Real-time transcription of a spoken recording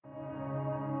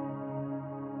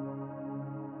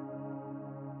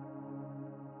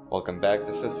Welcome back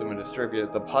to System and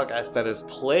Distribute, the podcast that is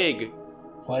plagued.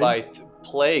 I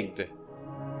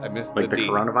missed like the the D.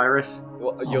 coronavirus?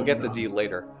 Well, you'll get the D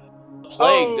later.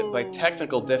 Plagued by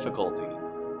technical difficulty.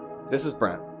 This is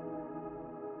Brent.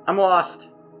 I'm lost.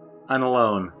 I'm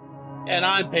alone. And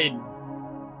I'm Peyton.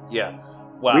 Yeah.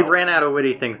 Wow. We've ran out of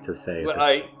witty things to say.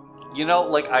 I'm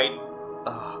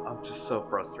just so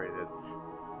frustrated.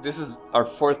 This is our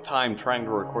fourth time trying to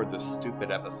record this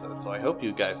stupid episode, so I hope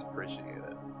you guys appreciate it.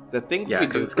 The things we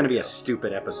do. It's going to be a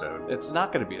stupid episode. It's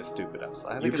not going to be a stupid episode.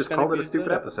 I think You just called it a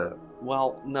stupid episode.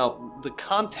 Well, no, the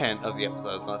content of the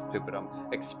episode is not stupid. I'm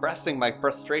expressing my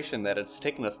frustration that it's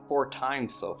taken us 4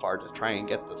 times so far to try and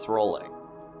get this rolling.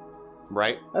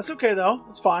 Right? That's okay, though.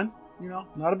 It's fine. You know,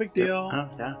 not a big deal. Oh,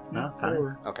 yeah. No, fine.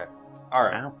 Whatever. Okay. All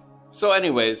right. Wow. So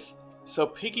anyways,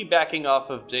 piggybacking off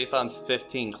of Jathan's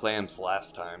 15 clams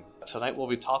last time, tonight we'll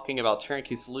be talking about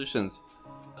turnkey solutions.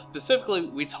 Specifically,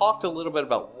 we talked a little bit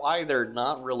about why they're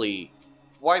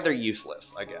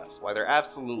useless, I guess. Why they're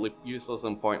absolutely useless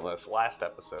and pointless last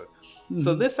episode. Mm-hmm.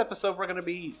 So this episode, we're going to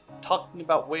be talking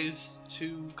about ways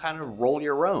to kind of roll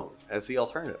your own as the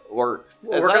alternative. Or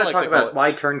as we're I going like to talk to call about it,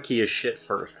 why turnkey is shit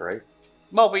first, right?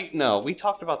 Well, we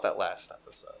talked about that last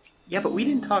episode. Yeah, but we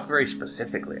didn't talk very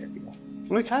specifically, I feel.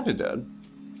 We kind of did.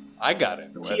 I got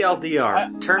it.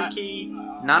 TLDR. Turnkey,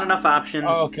 not enough options,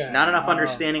 not enough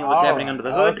understanding of what's happening under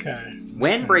the hood. Okay.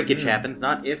 When breakage happens,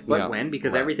 not if, but Yeah. when,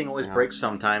 because Right. everything always Yeah. breaks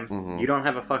sometime. Mhm. You don't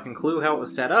have a fucking clue how it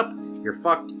was set up. You're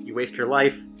fucked. You waste your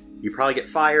life. You probably get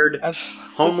fired.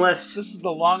 Homeless. This is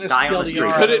the longest Die on the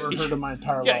TLDR street. I've ever heard in my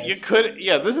entire Yeah, life. you could.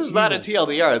 Yeah, this is not a Jesus.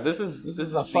 TLDR. This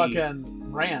is a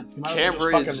fucking rant. You might as well just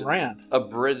Cambridge fucking rant.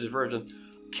 abridged version.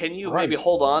 Can you Right. maybe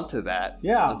hold on to that?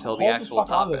 Yeah. Until the hold actual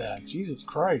fuck onto topic. that. Jesus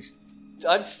Christ.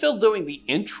 I'm still doing the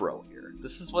intro here.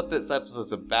 This is what this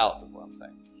episode's about, is what I'm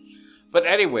saying. But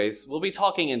anyways, we'll be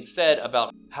talking instead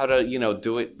about how to,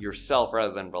 do it yourself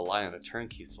rather than rely on a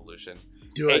turnkey solution.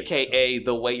 Do it. AKA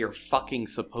the way you're fucking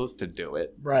supposed to do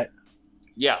it. Right.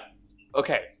 Yeah.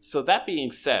 Okay, so that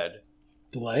being said,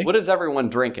 Delay. what is everyone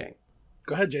drinking?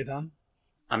 Go ahead, Jathan.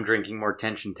 I'm drinking more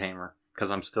Tension Tamer,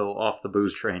 because I'm still off the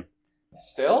booze train.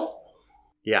 Still?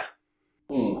 Yeah.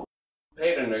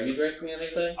 Peyton, are you drinking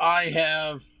anything? I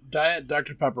have Diet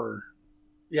Dr. Pepper.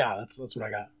 Yeah, that's what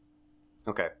I got.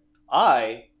 Okay.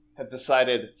 I have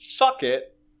decided, fuck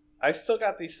it. I still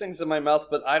got these things in my mouth,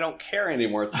 but I don't care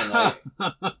anymore tonight.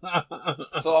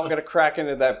 So I'm going to crack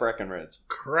into that Breckenridge.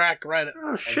 Crack right.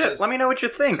 Oh shit, just- let me know what you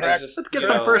think. Crack- Let's get you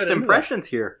some know, first right into impressions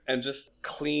here. And just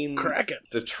clean Crack it.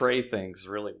 the tray things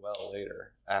really well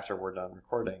later after we're done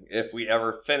recording. If we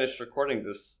ever finish recording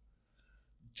this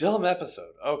dumb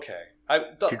episode. Okay.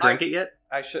 Did you drink it yet?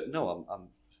 I should. No, I'm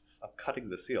cutting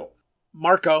the seal.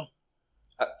 Marco.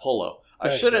 Polo. I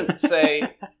There you shouldn't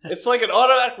say. It's like an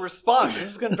automatic response.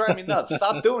 This is going to drive me nuts.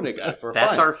 Stop doing it, guys. We're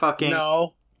That's fine. our fucking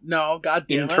No, God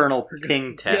damn it. internal We're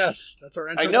ping test. Yes, that's our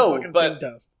internal know, fucking but-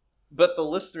 ping test. But the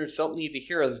listeners don't need to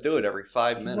hear us do it every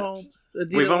 5 minutes. Well,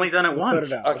 We've only done it we'll cut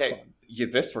once. out. It's Okay, fine. yeah,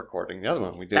 this recording, the other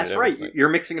one we did. That's it right. every- You're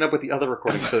mixing it up with the other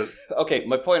recording. So Okay,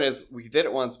 my point is, we did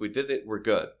it once. We did it. We're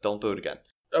good. Don't do it again.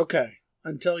 Okay.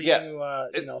 Until you, Yeah,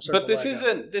 circle But this back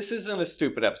up. isn't a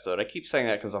stupid episode. I keep saying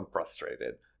that because I'm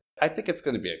frustrated. I think it's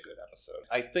going to be a good episode.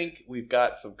 I think we've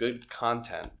got some good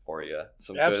content for you.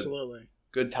 Some Absolutely.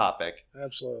 good topic.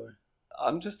 Absolutely.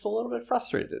 I'm just a little bit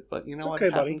frustrated, but you know It's what? okay,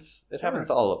 It buddy. happens. It It's happens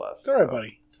all to all of us. It's all right, so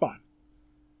buddy. It's fine.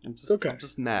 I'm just, It's okay. I'm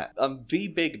just mad. I'm the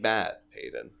big mad,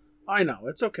 Hayden. I know.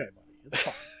 It's okay, buddy. It's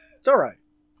fine. It's all right.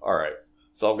 All right.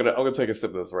 So I'm gonna take a sip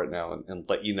of this right now and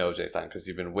let you know, Jathan, because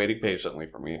you've been waiting patiently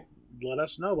for me. Let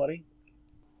us know, buddy.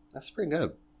 That's pretty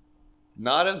good.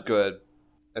 Not as good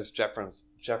as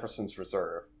Jefferson's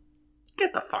Reserve,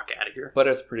 get the fuck out of here. but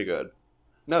it's pretty good.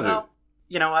 No, dude. Well,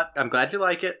 you know what? I'm glad you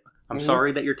like it. I'm Mhm.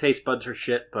 sorry that your taste buds are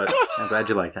shit, but I'm glad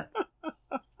you like it.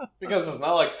 Because it's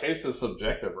not like taste is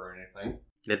subjective or anything.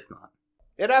 It's not.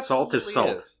 It absolutely Salt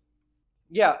is salt.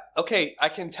 Yeah, okay, I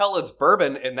can tell it's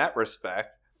bourbon in that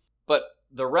respect, but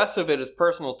the rest of it is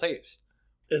personal taste.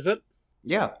 Is it?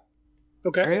 Yeah.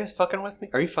 Okay. Are you guys fucking with me?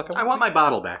 Are you fucking with I want me? my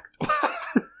bottle back.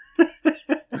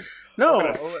 No, I'm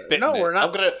gonna spit no, in it. we're not.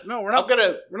 I'm gonna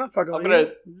We're not fucking. I'm with gonna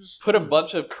you. We're just- put a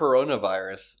bunch of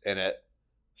coronavirus in it.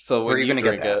 So when Where are you gonna get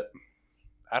drink that? it,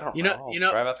 I don't You know.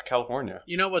 know- Drive out to California.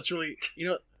 You know what's really? He's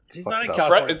not in fucked up.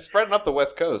 California. It's spreading up the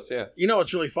West Coast. Yeah. You know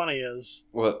what's really funny is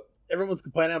What? everyone's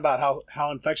complaining about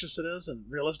how infectious it is, and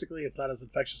realistically, it's not as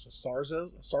infectious as SARS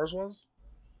was.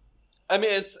 I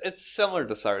mean, it's similar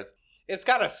to SARS. It's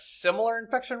got a similar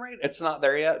infection rate. It's not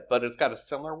there yet, but it's got a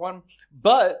similar one.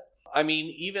 But I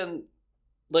mean, even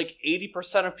like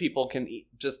 80% of people can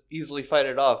just easily fight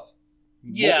it off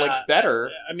like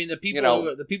better. I mean, the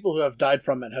people who have died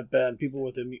from it have been people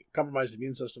with compromised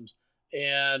immune systems,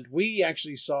 and we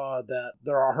actually saw that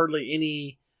there are hardly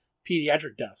any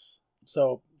pediatric deaths.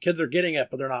 So kids are getting it,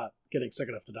 but they're not getting sick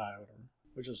enough to die, or whatever,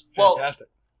 which is fantastic.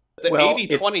 The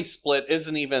 80-20 split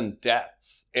isn't even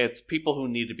deaths. It's people who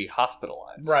need to be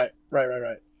hospitalized. Right.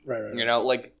 You know,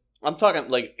 like, I'm talking,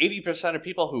 like, 80% of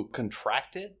people who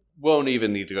contract it won't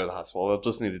even need to go to the hospital. They'll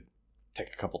just need to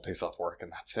take a couple days off work,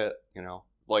 and that's it, you know?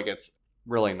 Like, it's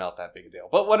really not that big a deal.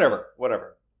 But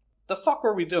whatever. The fuck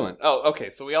were we doing? Oh, okay,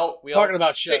 so we all talking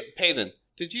about shit. Peyton,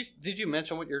 did you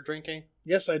mention what you're drinking?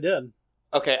 Yes, I did.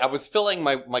 Okay, I was filling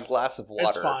my glass of water.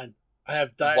 It's fine. I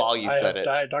have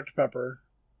Diet Dr. Pepper.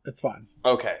 It's fine.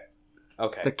 Okay.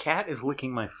 The cat is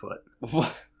licking my foot.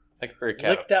 Like very cat.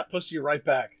 Lick that pussy right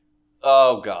back.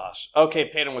 Oh, gosh. Okay,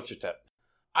 Peyton, what's your tip?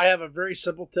 I have a very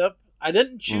simple tip. I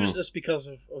didn't choose this because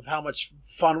of how much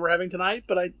fun we're having tonight,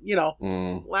 but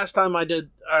last time I did,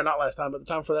 or not last time, but the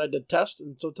time before that I did test,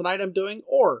 and so tonight I'm doing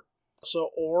OR. So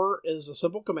OR is a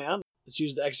simple command. It's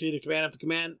used to execute a command if the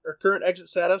command or current exit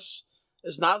status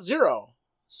is not 0.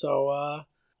 So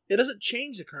it doesn't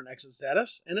change the current exit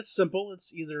status, and it's simple.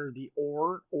 It's either the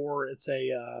or it's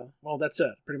a, that's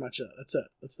it. Pretty much it. That's it.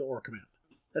 That's the OR command.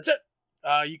 That's it.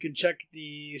 You can check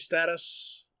the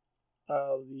status.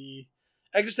 The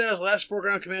exit status last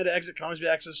foreground command to exit can always be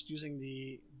accessed using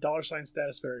the $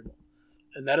 status variable.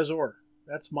 And that is OR.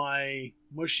 That's my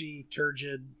mushy,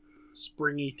 turgid,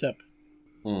 springy tip.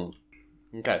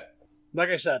 Okay. Like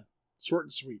I said, short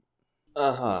and sweet.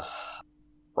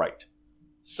 Right.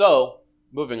 So,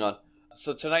 moving on.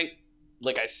 So tonight,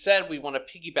 like I said, we want to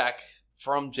piggyback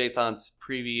from Jathan's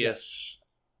previous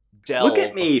delve. Look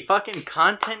at me, fucking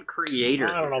content creator.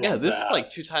 I don't know about this that. is like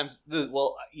 2 times. This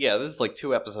is like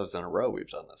 2 episodes in a row we've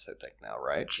done this, I think, now,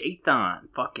 right? Jathan,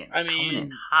 fucking. I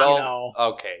mean,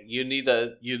 Okay, you need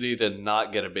to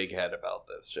not get a big head about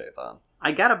this, Jathan.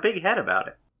 I got a big head about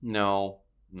it. No,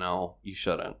 you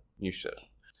shouldn't.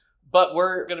 But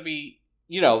we're going to be,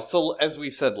 so as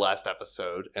we've said last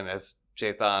episode, and as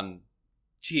Jathan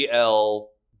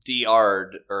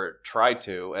TLDR'd, or tried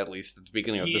to, at least at the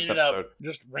beginning of this episode.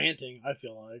 Just ranting, I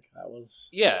feel like. That was...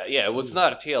 Yeah, it was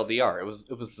not a TLDR. It was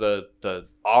the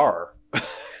R.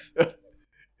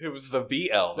 It was the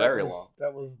VL, very long.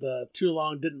 That was the too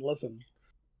long, didn't listen.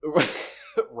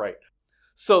 Right.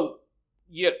 So,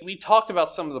 yeah, we talked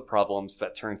about some of the problems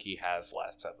that Turnkey has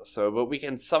last episode, but we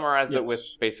can summarize it with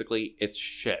basically, it's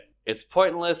shit. It's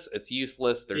pointless, it's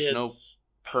useless, there's no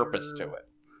purpose to it.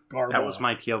 Garbo. That was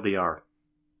my TLDR.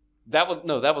 That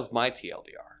was my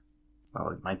TLDR.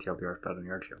 Oh, my TLDR is better than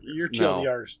your TLDR. Your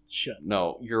TLDR is shit.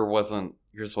 No, yours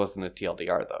wasn't a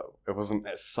TLDR, though. It wasn't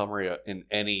a summary in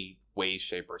any way,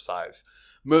 shape, or size.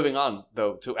 Moving on,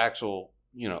 though, to actually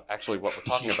what we're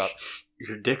talking about.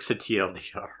 Your dick's a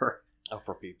TLDR. Oh,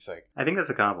 for Pete's sake. I think that's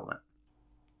a compliment.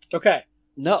 Okay.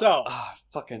 No. So.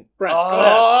 Fucking. Brent,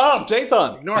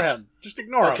 Jathan. Ignore him. Just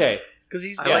ignore him. Okay. Because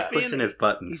he's pushing his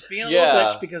buttons. He's being a little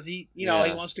bitch because he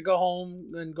wants to go home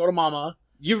and go to mama.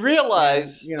 You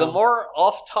realize the more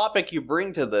off topic you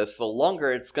bring to this, the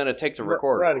longer it's going to take to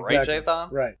record, right, exactly.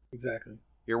 Jathan? Right, exactly.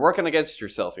 You're working against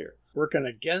yourself here. Working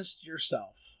against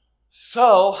yourself.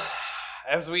 So,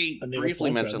 as we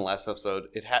briefly mentioned last episode,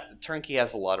 Turnkey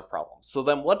has a lot of problems. So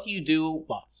then what do you do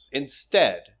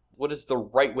instead? What is the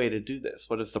right way to do this?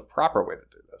 What is the proper way to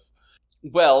do this?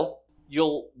 Well,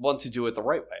 you'll want to do it the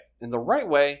right way. And the right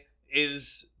way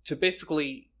is to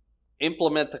basically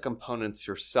implement the components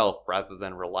yourself rather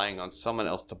than relying on someone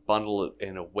else to bundle it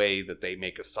in a way that they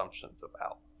make assumptions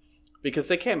about. Because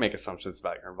they can't make assumptions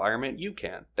about your environment. You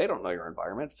can. They don't know your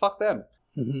environment. Fuck them.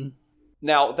 Mm-hmm.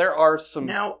 Now, there are some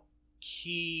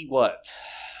key... What?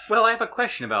 Well, I have a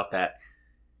question about that.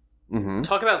 Mm-hmm.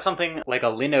 Talk about something like a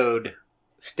Linode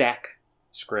stack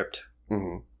script.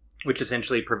 Mm-hmm. Which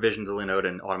essentially provisions a Linode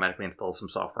and automatically installs some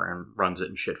software and runs it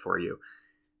and shit for you.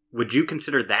 Would you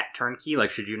consider that turnkey? Like,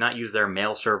 should you not use their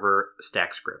mail server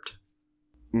stack script?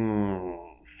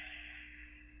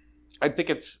 I think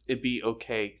it'd be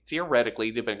okay, theoretically,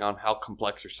 depending on how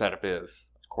complex your setup is,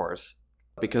 of course.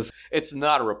 Because it's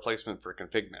not a replacement for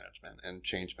config management and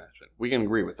change management. We can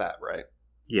agree with that, right?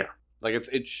 Yeah. Like,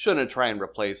 it shouldn't try and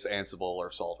replace Ansible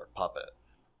or Salt or Puppet.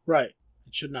 Right.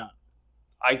 It should not.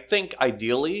 I think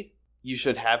ideally you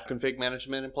should have config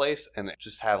management in place and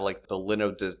just have like the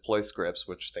Linode deploy scripts,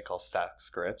 which they call stack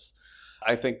scripts.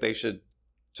 I think they should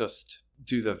just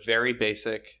do the very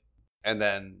basic and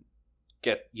then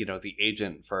get, the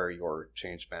agent for your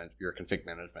your config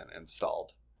management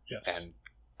installed and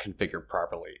configured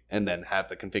properly, and then have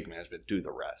the config management do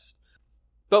the rest.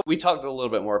 But we talked a little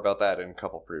bit more about that in a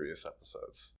couple previous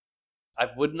episodes. I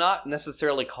would not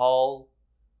necessarily call,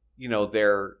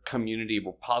 their community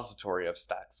repository of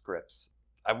stack scripts.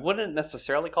 I wouldn't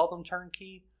necessarily call them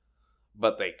turnkey,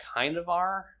 but they kind of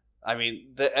are. I mean,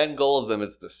 the end goal of them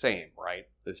is the same, right?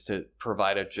 Is to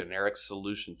provide a generic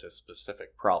solution to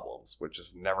specific problems, which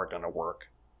is never going to work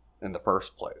in the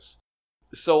first place.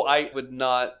 So I would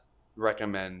not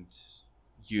recommend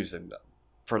using them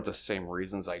for the same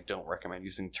reasons I don't recommend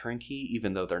using turnkey,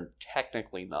 even though they're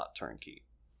technically not turnkey.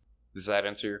 Does that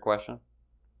answer your question?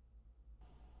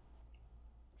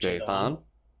 Jathan?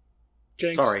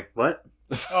 Jinx. Sorry, what?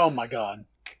 Oh my god.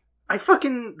 I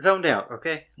fucking zoned out,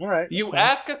 okay? Alright. You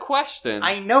ask a question.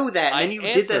 I know that, and then you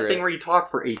did that answer thing it. where you talk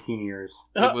for 18 years.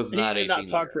 It was not He 18 did not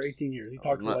talk years. for 18 years. He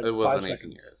talked for like It 5 wasn't 18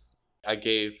 seconds. years. I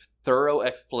gave thorough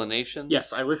explanations.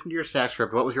 Yes, I listened to your stack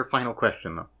script. What was your final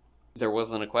question, though? There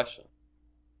wasn't a question.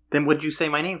 Then what did you say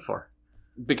my name for?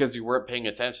 Because you weren't paying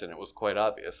attention. It was quite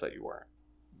obvious that you weren't.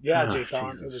 Yeah, Oh, Jathan,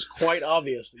 it Jesus. was quite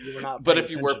obvious that you were not But paying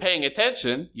if you were attention. paying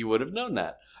attention, you would have known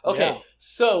that. Okay, Yeah.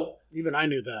 so, Even I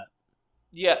knew that.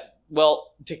 yeah,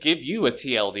 well, to give you a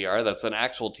TLDR, that's an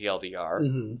actual TLDR,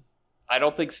 Mm-hmm. I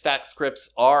don't think stack scripts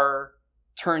are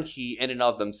turnkey in and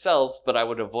of themselves, but I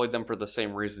would avoid them for the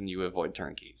same reason you avoid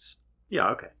turnkeys. Yeah,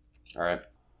 okay. All right.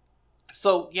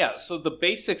 So, yeah, so the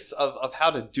basics of how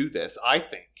to do this, I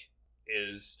think,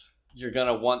 is you're going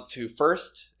to want to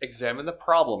first examine the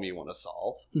problem you want to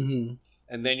solve, Mm-hmm.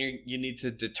 and then you need to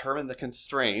determine the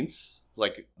constraints,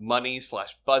 like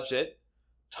money/budget,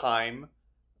 time,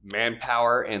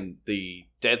 manpower, and the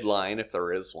deadline, if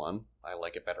there is one. I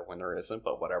like it better when there isn't,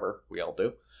 but whatever, we all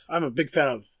do. I'm a big fan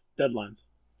of deadlines.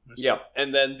 Yeah,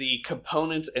 and then the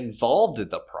components involved in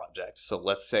the project. So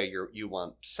let's say you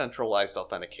want centralized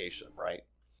authentication, right?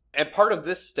 And part of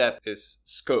this step is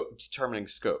determining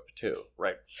scope too,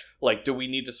 right? Like, do we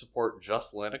need to support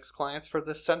just Linux clients for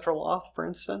this central auth, for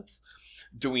instance?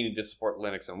 Do we need to support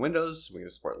Linux and Windows? Do we need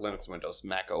to support Linux, Windows,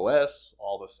 Mac OS,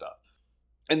 all this stuff?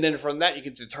 And then from that, you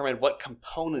can determine what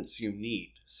components you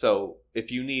need. So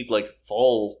if you need like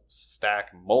full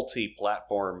stack,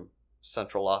 multi-platform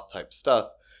central auth type stuff,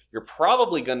 you're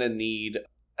probably going to need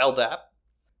LDAP.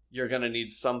 You're going to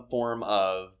need some form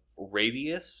of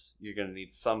Radius. You're going to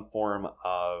need some form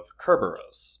of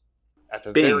Kerberos. At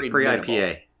the very Free minimum.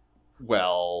 IPA.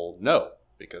 Well, no,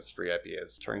 because free IPA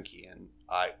is turnkey, and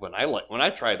when I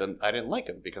tried them, I didn't like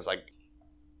them because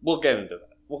we'll get into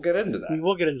that. We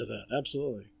will get into that,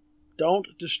 absolutely. Don't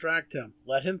distract him.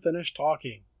 Let him finish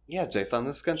talking. Yeah, Jathan,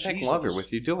 this is going to take Jesus. longer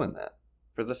with you doing that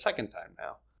for the second time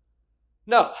now.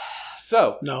 No,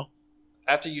 so No.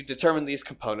 after you determine these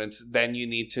components, then you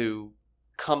need to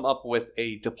come up with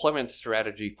a deployment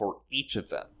strategy for each of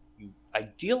them. You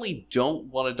ideally don't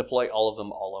want to deploy all of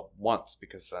them all at once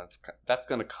because that's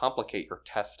going to complicate your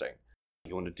testing.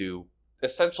 You want to do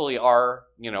essentially our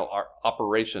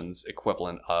operations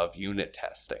equivalent of unit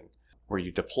testing, where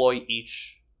you deploy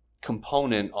each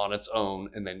component on its own,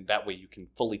 and then that way you can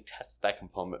fully test that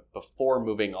component before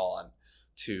moving on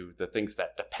to the things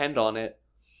that depend on it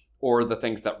or the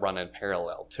things that run in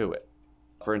parallel to it.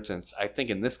 For instance, I think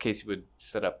in this case you would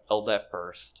set up LDAP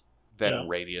first, then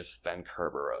Radius, then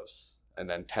Kerberos, and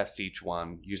then test each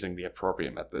one using the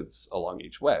appropriate methods along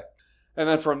each way. And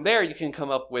then from there you can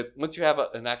come up with, once you have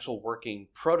an actual working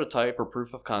prototype or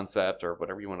proof of concept or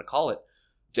whatever you want to call it,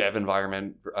 dev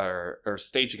environment or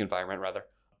staging environment rather,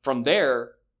 from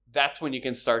there, that's when you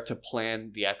can start to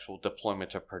plan the actual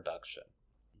deployment of production.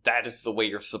 That is the way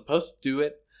you're supposed to do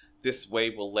it. This way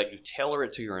will let you tailor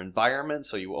it to your environment,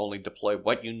 so you only deploy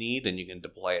what you need, and you can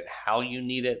deploy it how you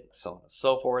need it, so on and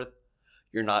so forth.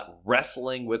 You're not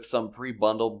wrestling with some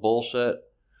pre-bundled bullshit.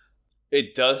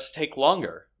 It does take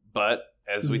longer, but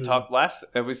as we talked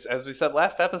as we said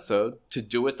last episode, to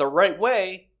do it the right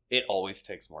way, it always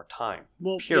takes more time.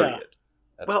 Well, period. yeah.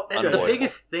 That's The unavoidable.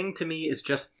 biggest thing to me is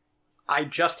I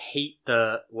just hate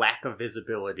the lack of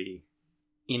visibility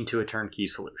into a turnkey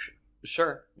solution.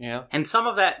 Sure, yeah. And some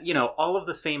of that, all of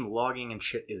the same logging and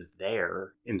shit is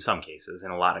there in some cases, in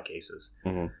a lot of cases.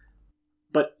 Mm-hmm.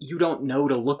 But you don't know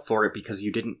to look for it because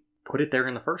you didn't put it there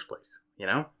in the first place,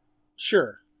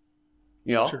 Sure.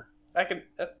 Sure.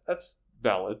 That's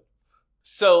valid.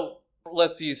 So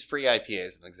let's use free IPA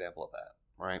as an example of that,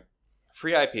 right?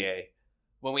 Free IPA,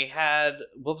 when we had,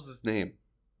 what was his name?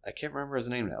 I can't remember his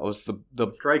name now. It was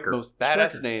the Striker. most badass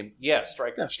Striker. name. Yeah,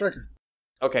 Striker. Yeah, Striker.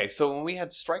 Okay, so when we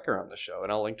had Stryker on the show,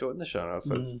 and I'll link to it in the show notes,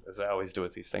 as I always do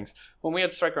with these things. When we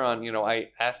had Stryker on, I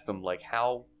asked him,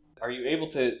 how are you able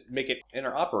to make it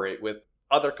interoperate with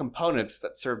other components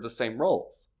that serve the same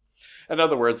roles? In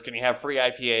other words, can you have free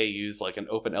IPA use an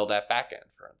open LDAP backend,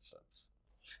 for instance?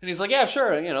 And he's like, yeah,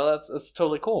 sure, that's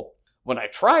totally cool. When I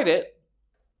tried it,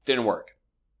 Didn't work.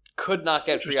 Could not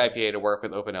get FreeIPA to work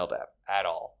with OpenLDAP at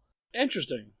all.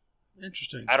 Interesting.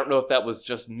 I don't know if that was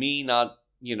just me not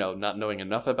knowing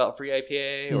enough about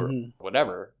FreeIPA or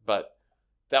whatever, but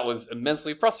that was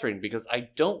immensely frustrating because I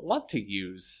don't want to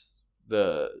use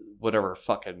the whatever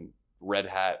fucking Red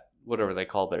Hat, whatever they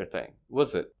call their thing. What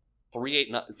was it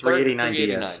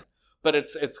 389? But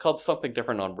it's called something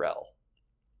different on RHEL.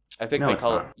 I think they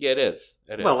call it. Yeah, it is.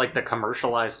 Well, like the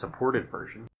commercialized supported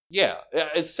version. Yeah,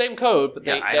 it's same code, but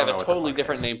they have a totally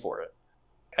different name for it.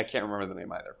 I can't remember the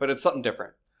name either, but it's something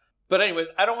different. But anyways,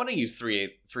 I don't want to use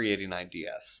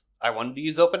 389DS. I wanted to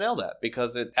use OpenLDAP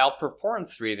because it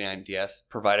outperforms 389DS,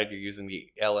 provided you're using the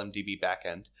LMDB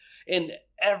backend, in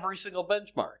every single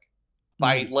benchmark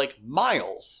by like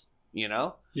miles,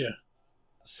 Yeah.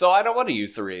 So I don't want to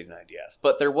use 389DS,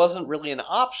 but there wasn't really an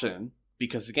option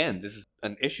because, again, this is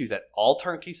an issue that all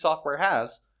turnkey software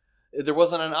has. There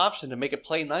wasn't an option to make it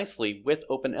play nicely with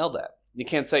OpenLDAP. You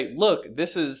can't say, look,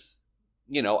 this is,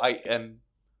 I am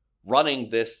running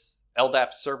this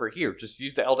LDAP server here. Just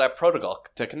use the LDAP protocol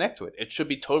to connect to it. It should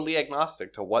be totally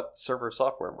agnostic to what server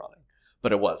software I'm running.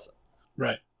 But it wasn't.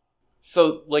 Right.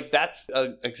 So, that's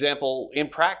an example in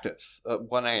practice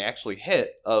when I actually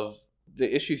hit of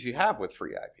the issues you have with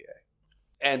FreeIPA.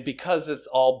 And because it's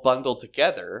all bundled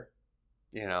together,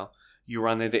 you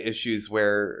run into issues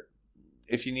where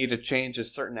if you need to change a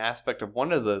certain aspect of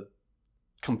one of the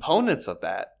components of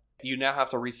that, you now have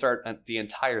to restart the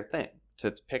entire thing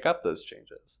to pick up those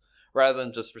changes, rather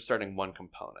than just restarting one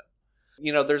component.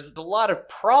 There's a lot of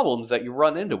problems that you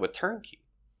run into with turnkey.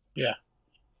 Yeah.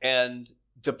 And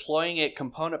deploying it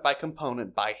component by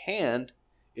component by hand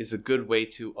is a good way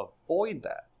to avoid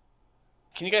that.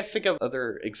 Can you guys think of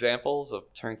other examples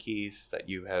of turnkeys that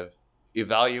you have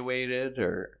evaluated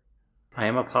or... I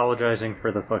am apologizing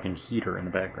for the fucking heater in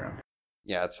the background.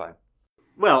 Yeah, that's fine.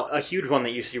 Well, a huge one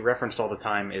that you see referenced all the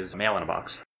time is mail in a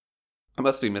box. I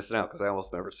must be missing out because I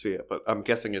almost never see it, but I'm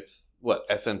guessing it's,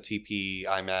 SMTP,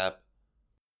 IMAP?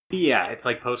 Yeah, it's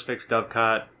like postfix,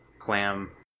 dovecot,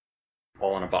 clam,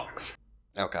 all in a box.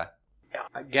 Okay. Yeah,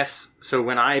 I guess, so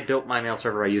when I built my mail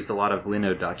server, I used a lot of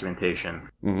Linode documentation.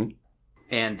 Mm-hmm.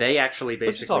 And they actually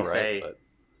basically say... But...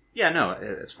 Yeah, no,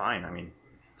 it's fine. I mean,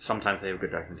 sometimes they have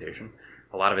good documentation.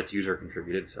 A lot of it's user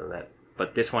contributed,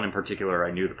 but this one in particular,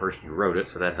 I knew the person who wrote it,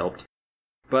 so that helped.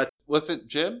 But was it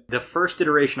Jim? The first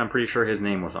iteration, I'm pretty sure his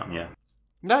name was on, yeah.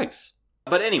 Nice.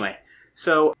 But anyway,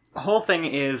 so the whole thing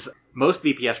is most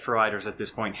VPS providers at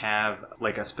this point have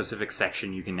like a specific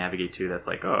section you can navigate to that's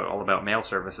like, all about mail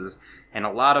services. And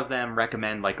a lot of them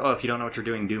recommend like, if you don't know what you're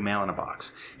doing, do mail in a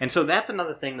box. And so that's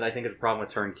another thing that I think is a problem with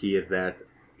turnkey is that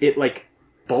it like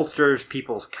bolsters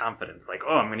people's confidence. Like,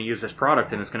 I'm going to use this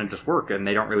product and it's going to just work. And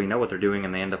they don't really know what they're doing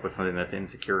and they end up with something that's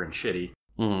insecure and shitty.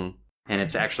 Mm-hmm. And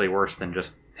it's actually worse than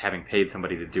just having paid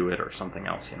somebody to do it or something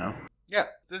else, Yeah,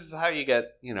 this is how you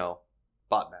get,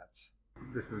 botnets.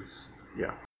 This is,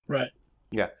 yeah. Right.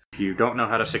 Yeah. If you don't know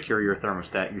how to secure your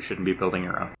thermostat, you shouldn't be building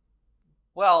your own.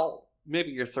 Well,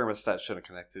 maybe your thermostat shouldn't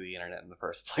connect to the internet in the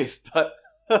first place, but,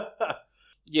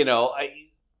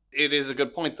 it is a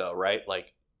good point, though, right?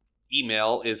 Like,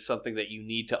 email is something that you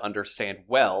need to understand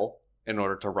well in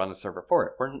order to run a server for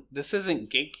it. This isn't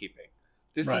gatekeeping.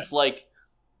 This is like,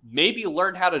 maybe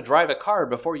learn how to drive a car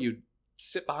before you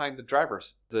sit behind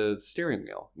the steering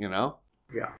wheel,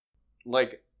 Yeah.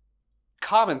 Like,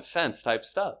 common sense type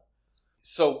stuff.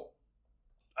 So,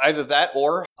 either that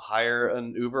or hire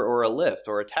an Uber or a Lyft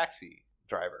or a taxi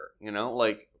driver,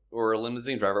 or a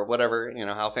limousine driver, whatever,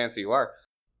 how fancy you are.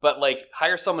 But,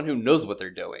 hire someone who knows what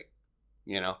they're doing,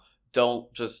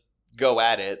 Don't just go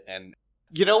at it. And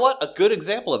you know what? A good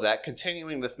example of that,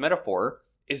 continuing this metaphor,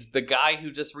 is the guy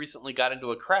who just recently got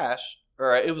into a crash,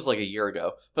 or it was like a year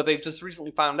ago, but they just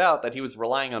recently found out that he was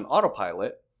relying on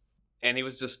autopilot, and he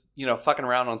was just, fucking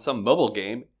around on some mobile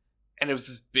game, and it was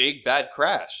this big, bad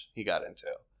crash he got into.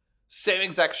 Same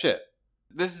exact shit.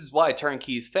 This is why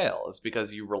turnkeys fail, is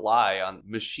because you rely on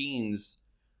machines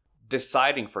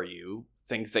deciding for you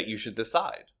things that you should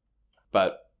decide.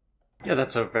 But yeah,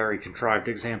 that's a very contrived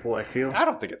example, I feel. I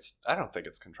don't think it's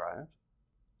contrived.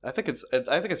 I think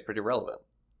it's pretty relevant.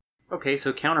 Okay,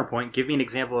 so counterpoint, give me an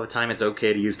example of a time it's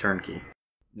okay to use turnkey.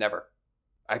 Never.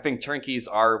 I think turnkeys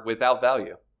are without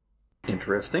value.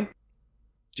 Interesting.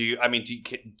 Do you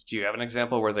have an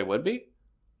example where they would be?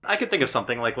 I could think of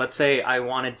something like, let's say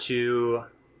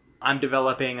I'm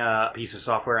developing a piece of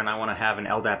software and I want to have an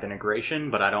LDAP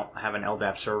integration, but I don't have an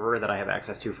LDAP server that I have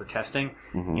access to for testing.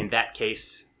 Mm-hmm. In that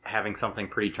case, having something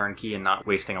pretty turnkey and not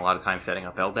wasting a lot of time setting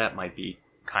up LDAP might be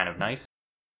kind of nice.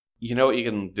 You know what you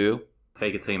can do?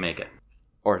 Fake it till you make it.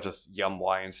 Or just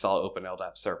yum-y install open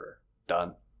LDAP server.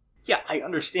 Done. Yeah, I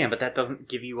understand, but that doesn't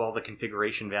give you all the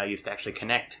configuration values to actually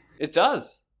connect. It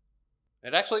does.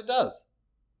 It actually does.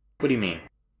 What do you mean?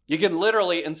 You can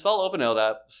literally install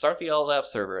OpenLDAP, start the LDAP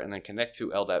server, and then connect to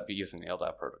LDAP using the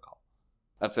LDAP protocol.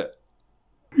 That's it.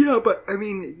 Yeah, but, I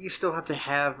mean, you still have to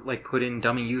have, put in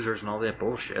dummy users and all that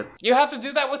bullshit. You have to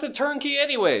do that with a turnkey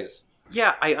anyways.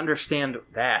 Yeah, I understand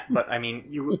that, but, I mean,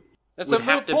 you... It's a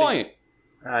moot point.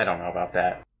 I don't know about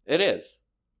that. It is.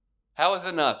 How is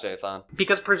it not, Jathan?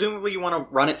 Because presumably you want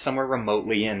to run it somewhere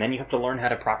remotely, and then you have to learn how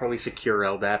to properly secure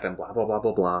LDAP and blah, blah, blah,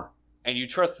 blah, blah. And you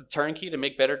trust the turnkey to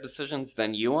make better decisions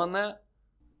than you on that?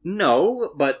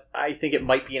 No, but I think it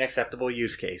might be an acceptable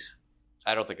use case.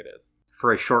 I don't think it is.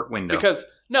 For a short window. Because,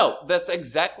 no, that's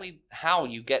exactly how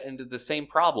you get into the same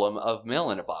problem of mail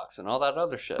in a box and all that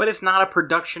other shit. But it's not a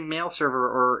production mail server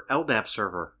or LDAP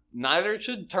server. Neither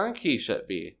should turnkey shit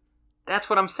be. That's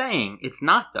what I'm saying. It's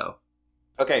not, though.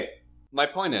 Okay, my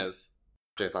point is,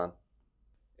 Jathan,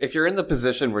 if you're in the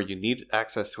position where you need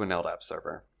access to an LDAP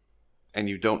server, and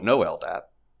you don't know LDAP,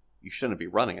 you shouldn't be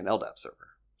running an LDAP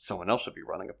server. Someone else should be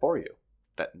running it for you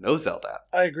that knows LDAP.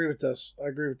 I agree with this.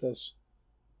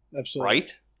 Absolutely.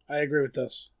 Right? I agree with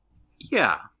this.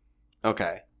 Yeah.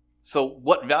 Okay. So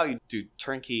what value do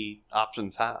turnkey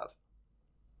options have?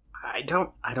 I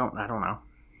don't know.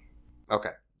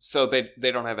 Okay. So they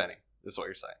don't have any, is what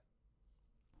you're saying.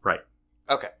 Right.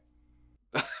 Okay.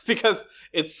 Because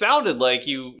it sounded like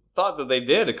you thought that they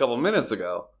did a couple minutes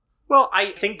ago. Well,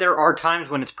 I think there are times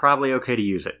when it's probably okay to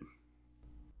use it.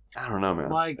 I don't know,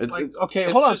 man.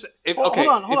 Okay, hold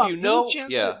on. Hold on. You know, give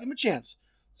him a chance.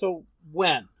 So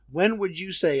when would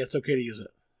you say it's okay to use it?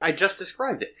 I just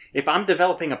described it. If I'm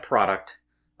developing a product,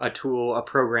 a tool, a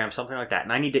program, something like that,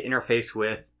 and I need to interface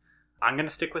with, I'm going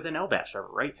to stick with an LDAP server,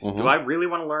 right? Mm-hmm. Do I really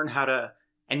want to learn how to...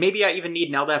 And maybe I even need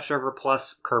an LDAP server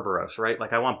plus Kerberos, right?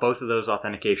 I want both of those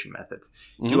authentication methods.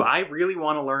 Mm-hmm. Do I really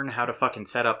want to learn how to fucking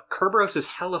set up... Kerberos is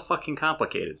hella fucking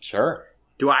complicated. Sure.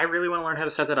 Do I really want to learn how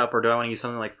to set that up, or do I want to use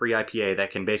something like FreeIPA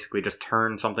that can basically just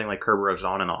turn something like Kerberos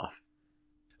on and off?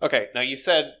 Okay, now you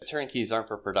said turnkeys aren't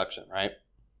for production, right?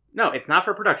 No, it's not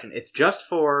for production. It's just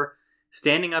for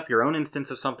standing up your own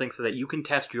instance of something so that you can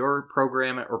test your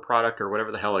program or product or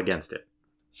whatever the hell against it.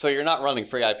 So you're not running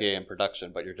FreeIPA in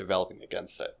production, but you're developing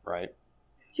against it, right?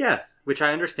 Yes, which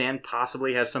I understand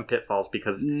possibly has some pitfalls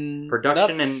because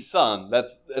production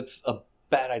that's a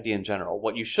bad idea in general.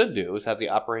 What you should do is have the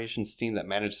operations team that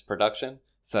manages production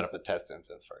set up a test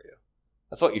instance for you.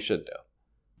 That's what you should do.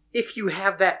 If you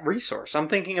have that resource. I'm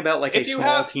thinking about a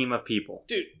small team of people.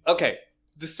 Dude, okay.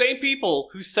 The same people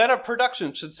who set up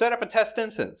production should set up a test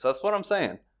instance. That's what I'm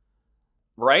saying.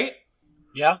 Right?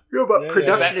 Yeah. Yeah, but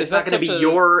production is not going to be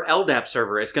your LDAP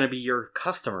server. It's going to be your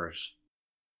customers.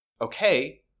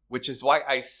 Okay, which is why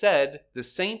I said the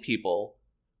same people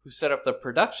who set up the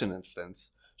production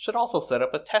instance should also set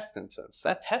up a test instance.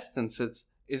 That test instance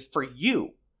is for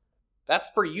you. That's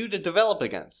for you to develop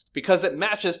against because it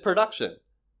matches production.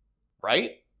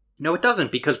 Right? No, it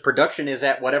doesn't, because production is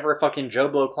at whatever fucking Joe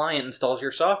Blow client installs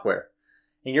your software.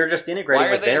 And you're just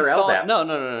integrating with their LDAP.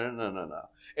 No.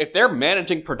 If they're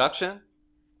managing production,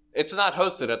 it's not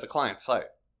hosted at the client site.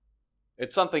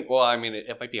 It's something, well, I mean,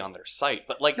 it might be on their site,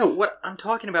 but No, what I'm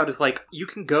talking about is you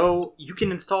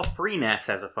can install FreeNAS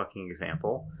as a fucking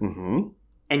example,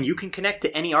 and you can connect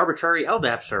to any arbitrary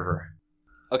LDAP server.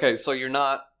 Okay, so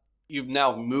you've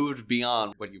now moved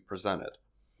beyond what you presented.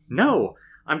 No,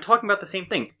 I'm talking about the same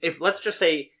thing. If, let's just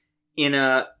say, in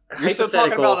a You're still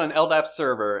talking about an LDAP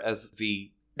server as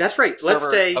the That's right. server.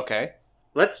 Let's say... Okay.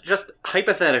 Let's just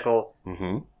hypothetical.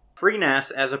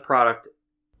 FreeNAS as a product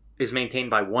is maintained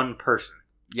by one person.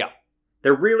 Yeah.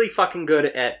 They're really fucking good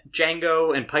at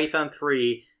Django and Python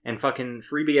 3 and fucking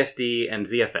FreeBSD and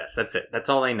ZFS. That's it. That's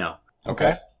all they know.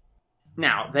 Okay.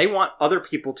 Now, they want other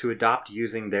people to adopt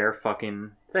using their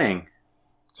fucking thing.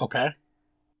 Okay.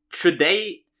 Should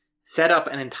they set up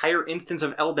an entire instance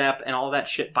of LDAP and all that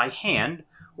shit by hand,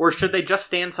 or should they just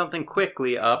stand something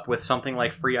quickly up with something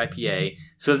like FreeIPA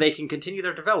so they can continue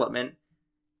their development?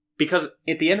 Because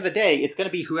at the end of the day, it's going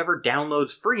to be whoever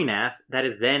downloads FreeNAS that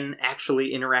is then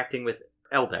actually interacting with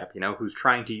LDAP, who's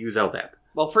trying to use LDAP.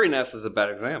 Well, FreeNAS is a bad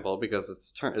example because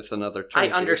it's another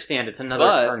turnkey. I understand it's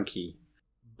another turnkey.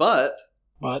 But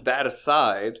that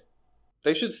aside,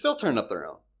 they should still turn up their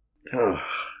own.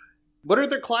 What are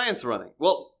their clients running?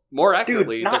 Well, more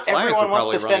accurately, dude, not their clients everyone are probably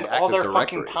wants to spend all their Directory.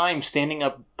 fucking time standing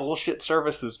up bullshit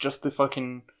services just to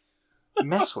fucking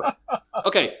mess with.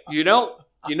 Okay, you know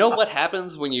what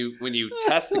happens when you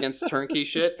test against turnkey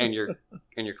shit and your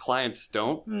clients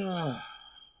don't?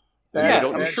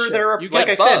 I'm sure there are. You like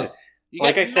get I bugs.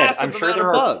 said, I'm sure there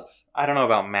are bugs. I don't know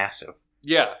about massive.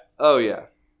 Yeah. Oh yeah.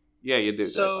 Yeah, you do.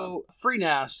 So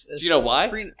FreeNAS. Do you know why?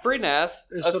 FreeNAS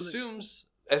is assumes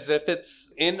as if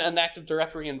it's in an Active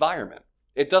Directory environment.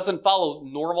 It doesn't follow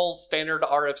normal standard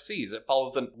RFCs. It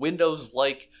follows a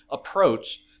Windows-like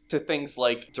approach to things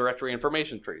like directory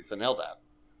information trees and LDAP,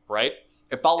 right?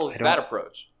 It follows that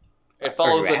approach. It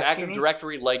follows an Active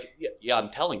Directory like... Yeah, I'm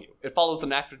telling you. It follows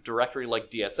an Active Directory like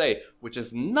DSA, which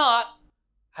is not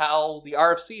how the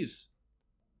RFCs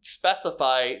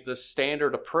specify the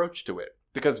standard approach to it.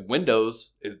 Because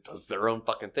Windows does their own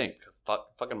fucking thing. Because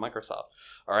fucking Microsoft.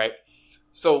 All right?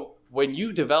 So when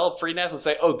you develop FreeNAS and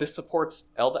say, oh, this supports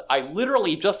LDAP... I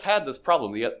literally just had this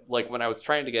problem. Like when I was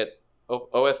trying to get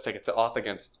OS Ticket to auth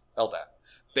against LDAP.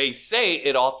 They say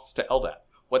it auths to LDAP.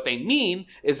 What they mean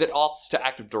is it auths to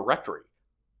Active Directory.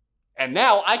 And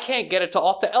now I can't get it to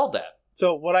auth to LDAP.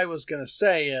 So what I was going to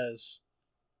say is...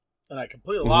 And I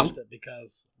completely lost it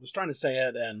because I was trying to say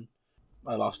it and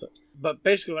I lost it. But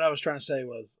basically what I was trying to say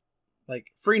was, like,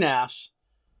 FreeNAS...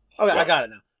 Okay, I got it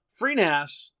now.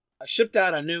 FreeNAS shipped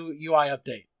out a new UI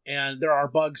update, and there are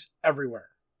bugs everywhere,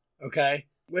 okay,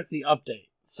 with the update.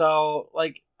 So,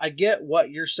 like, I get what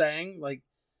you're saying, like,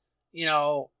 you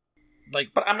know, like...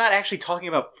 But I'm not actually talking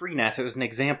about FreeNAS. It was an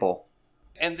example.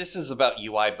 And this is about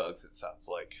UI bugs, it sounds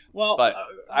like. Well, but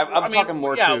I'm talking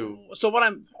more to... So what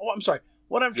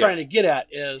I'm trying to get at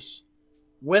is,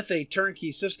 with a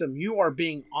turnkey system, you are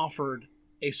being offered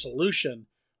a solution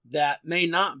that may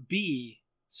not be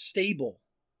stable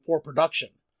for production.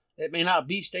 It may not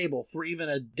be stable for even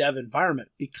a dev environment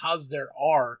because there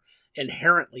are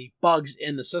inherently bugs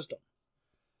in the system.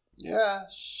 Yeah,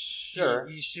 sure.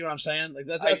 You see what I'm saying? Like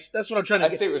that's what I'm trying to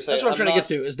get. I see what you're saying. That's what I'm trying to get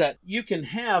to, is that you can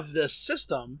have this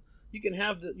system, you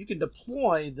can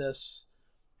deploy this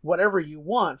whatever you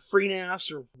want,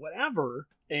 FreeNAS or whatever,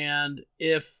 and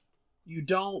if you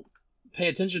don't pay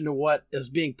attention to what is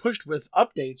being pushed with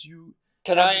updates, you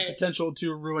have the potential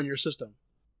to ruin your system.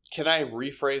 Can I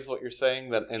rephrase what you're saying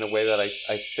that in a way that I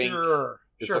think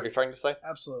is what you're trying to say?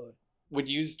 Absolutely. When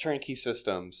you use turnkey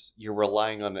systems, you're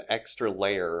relying on an extra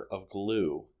layer of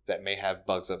glue that may have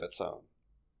bugs of its own.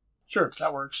 Sure,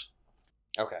 that works.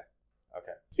 Okay.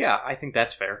 Yeah, I think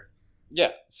that's fair.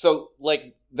 Yeah, so,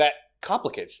 like, that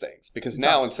complicates things, because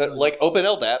now instead, like,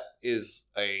 OpenLDAP is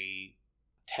a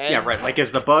 10... Yeah, right, like,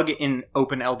 is the bug in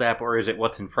OpenLDAP, or is it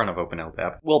what's in front of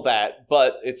OpenLDAP? Well,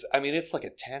 but it's like a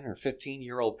 10 or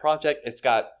 15-year-old project. It's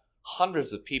got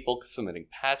hundreds of people submitting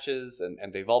patches, and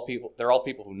they're all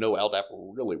people who know LDAP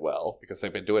really well, because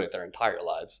they've been doing it their entire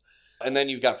lives. And then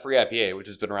you've got FreeIPA, which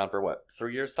has been around for,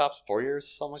 3 years tops? 4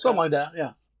 years? Something like that,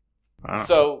 yeah.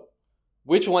 So,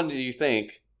 which one do you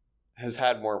think has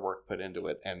had more work put into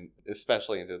it, and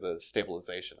especially into the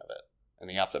stabilization of it and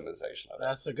the optimization of it?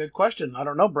 That's a good question. I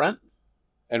don't know, Brent.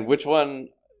 And which one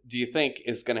do you think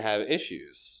is going to have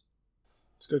issues?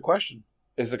 It's a good question.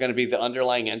 Is it going to be the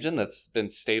underlying engine that's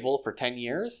been stable for 10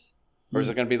 years? Or is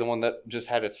it going to be the one that just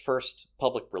had its first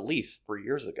public release 3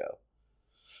 years ago?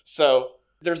 So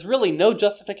there's really no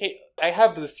justification. I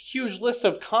have this huge list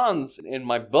of cons in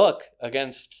my book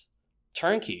against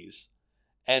turnkeys.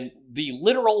 And the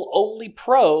literal only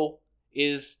pro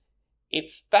is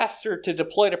it's faster to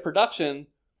deploy to production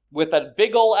with a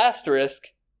big ol' asterisk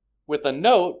with a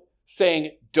note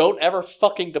saying, don't ever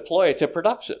fucking deploy it to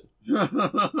production.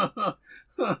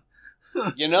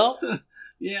 You know?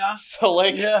 Yeah. So,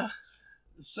 like... Yeah.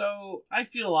 So, I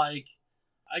feel like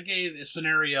I gave a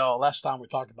scenario last time we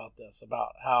talked about this,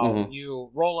 about how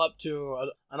you roll up to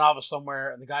an office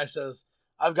somewhere and the guy says,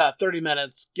 I've got 30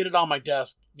 minutes, get it on my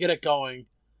desk, get it going.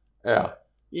 Yeah.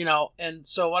 You know, and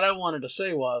so what I wanted to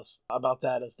say was about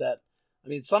that is that, I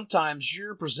mean, sometimes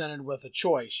you're presented with a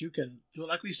choice. You can do it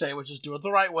like we say, which is do it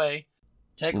the right way,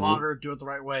 take longer, do it the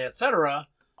right way, etc.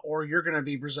 Or you're going to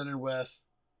be presented with,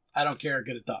 I don't care,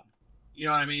 get it done. You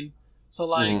know what I mean? So,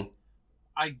 like,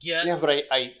 I get... Yeah, but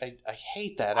I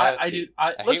hate that attitude.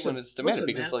 I hate when it's demanded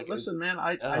because, like... Listen, man,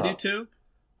 I do too.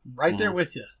 I'm right there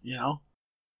with you, you know?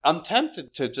 I'm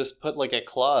tempted to just put, like, a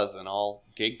clause in all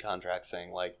gig contracts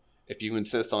saying, like, if you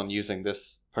insist on using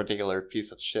this particular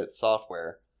piece of shit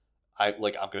software, I'm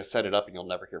going to set it up and you'll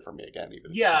never hear from me again.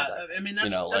 Even I mean,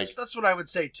 that's what I would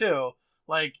say, too.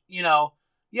 Like, you know,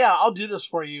 yeah, I'll do this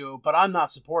for you, but I'm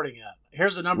not supporting it.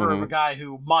 Here's a number of a guy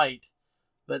who might,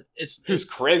 but who's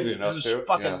crazy enough who's to.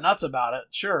 Fucking nuts about it,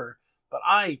 sure. But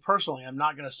I, personally, am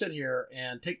not going to sit here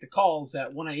and take the calls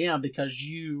at 1 a.m. because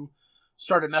you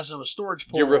started messing with storage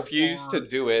pools. You refuse to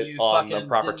do it on the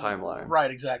proper timeline.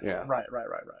 Right, exactly. Yeah. Right.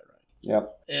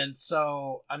 Yep. And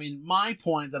so, I mean, my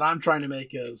point that I'm trying to make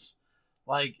is,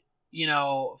 like, you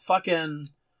know, fucking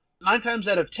 9 times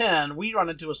out of 10, we run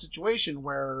into a situation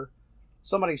where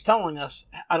somebody's telling us,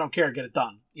 I don't care, get it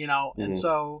done, and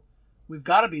so we've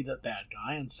got to be the bad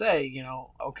guy and say,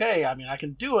 okay, I mean, I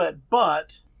can do it,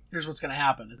 but here's what's going to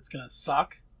happen. It's going to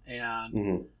suck,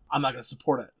 and I'm not going to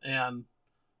support it. And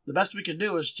the best we can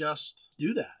do is just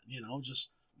do that,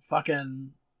 just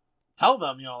fucking tell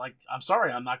them, like, I'm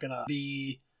sorry, I'm not going to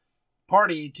be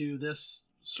party to this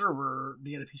server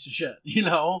being a piece of shit,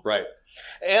 Right.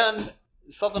 And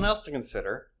something else to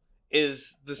consider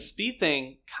is the speed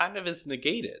thing kind of is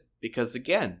negated because,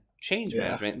 again, change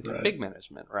management and config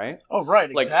management, right? Oh,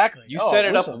 right, like, exactly. You set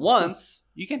it up once,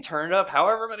 you can turn it up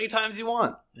however many times you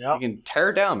want. Yep. You can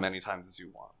tear it down many times as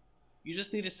you want. You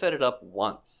just need to set it up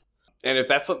once. And if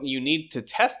that's something you need to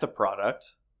test a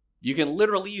product, you can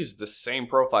literally use the same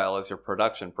profile as your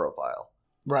production profile.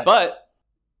 Right. But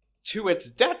to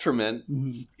its detriment,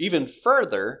 even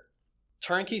further,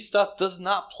 turnkey stuff does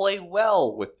not play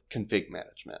well with config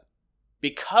management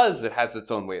because it has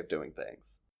its own way of doing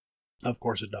things. Of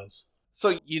course it does.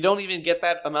 So you don't even get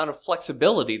that amount of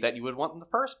flexibility that you would want in the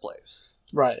first place.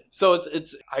 Right. So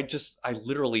I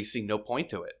literally see no point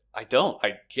to it. I don't.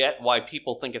 I get why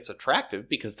people think it's attractive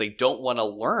because they don't want to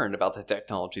learn about the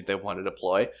technology they want to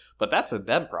deploy, but that's a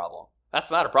them problem.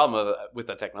 That's not a problem with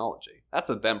the technology. That's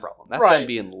a them problem. That's them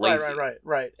being lazy.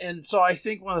 Right. And so I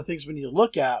think one of the things we need to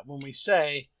look at when we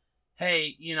say,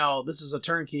 hey, this is a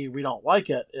turnkey, we don't like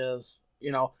it, is,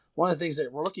 one of the things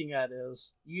that we're looking at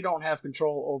is you don't have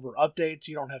control over updates.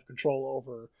 You don't have control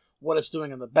over what it's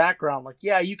doing in the background. Like,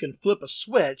 yeah, you can flip a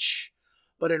switch,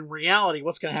 but in reality,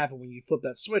 what's going to happen when you flip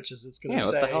that switch is it's going to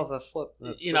say, what the hell is that switch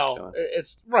doing?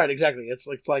 It's right, exactly. It's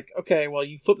like, okay, well,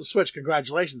 you flip the switch,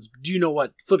 congratulations. But do you know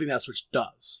what flipping that switch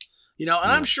does? And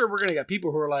I'm sure we're going to get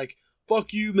people who are like,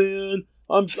 fuck you, man.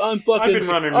 I'm fucking. I've been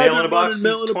running mail in a box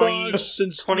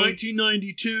since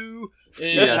 1992,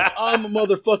 and I'm a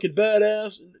motherfucking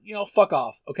badass. Fuck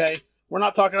off. Okay, we're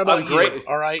not talking about great. You,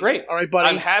 all right, great, all right, buddy.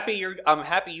 I'm happy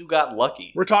you got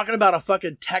lucky. We're talking about a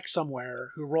fucking tech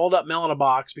somewhere who rolled up mail in a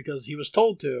box because he was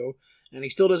told to, and he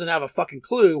still doesn't have a fucking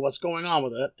clue what's going on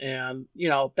with it. And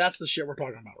that's the shit we're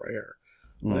talking about right here.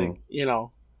 Like,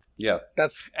 Yeah,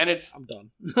 I'm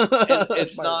done. And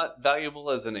it's not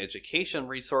valuable as an education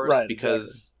resource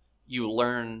because you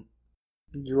learn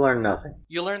nothing.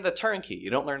 You learn the turnkey.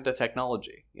 You don't learn the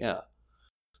technology. Yeah,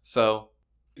 so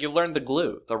you learn the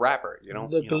glue, the wrapper. You don't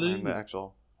learn the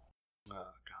actual. Oh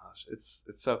gosh, it's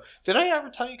so. Did I ever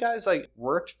tell you guys I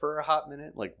worked for a hot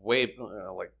minute, like way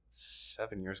like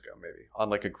 7 years ago, maybe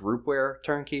on like a groupware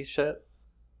turnkey shit?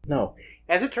 No.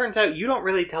 As it turns out, you don't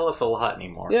really tell us a lot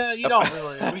anymore. Yeah, you don't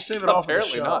really. We save it all for the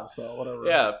show, not. So whatever.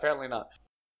 Yeah, apparently not.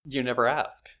 You never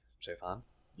ask, Jathan.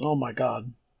 Oh my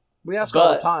god. We ask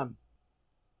all the time.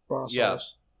 Yeah,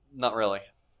 not really.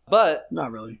 But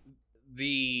not really.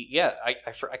 I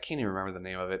can't even remember the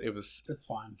name of it. It's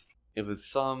fine. It was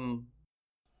some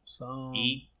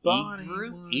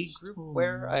group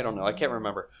where I don't know. I can't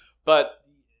remember. But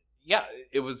yeah,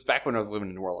 it was back when I was living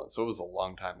in New Orleans, so it was a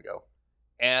long time ago.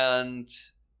 And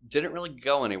didn't really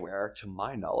go anywhere, to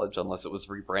my knowledge, unless it was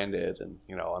rebranded and,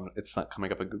 it's not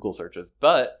coming up in Google searches.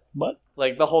 But,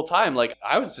 like, the whole time, like,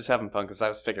 I was just having fun because I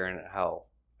was figuring out how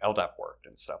LDAP worked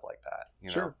and stuff like that.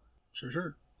 Sure.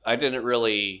 I didn't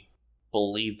really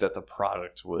believe that the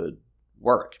product would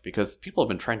work because people have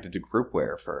been trying to do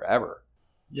groupware forever.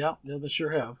 Yeah, they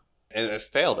sure have. And it's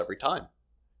failed every time,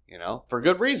 for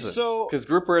good reason. So, because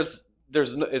groupware is...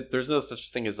 There's no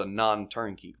such thing as a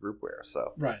non-turnkey groupware,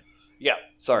 so... Right. Yeah,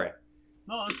 sorry.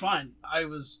 No, it's fine. I think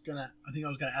I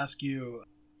was gonna ask you,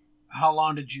 how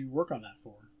long did you work on that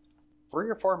for? 3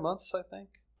 or 4 months, I think.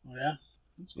 Oh, yeah?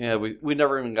 Yeah, we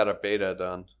never even got a beta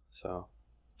done, so...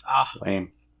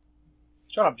 Lame.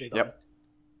 Shut up, Jathan. Yep.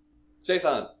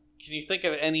 Jathan, can you think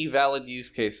of any valid use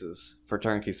cases for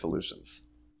turnkey solutions?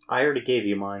 I already gave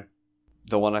you mine.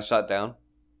 The one I shot down?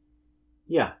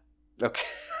 Yeah. Okay.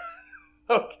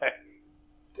 Okay.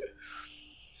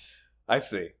 I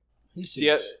see.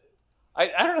 I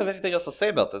don't have anything else to say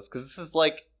about this because this is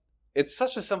like, it's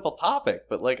such a simple topic,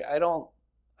 but like I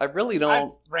really don't.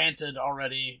 I've ranted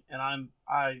already, and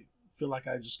I feel like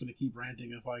I'm just going to keep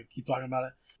ranting if I keep talking about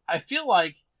it. I feel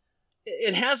like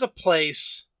it has a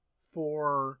place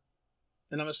for,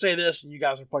 and I'm going to say this, and you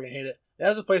guys will fucking hate it. It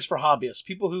has a place for hobbyists,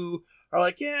 people who are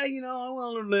like, yeah, I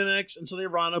want to learn Linux, and so they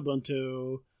run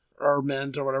Ubuntu or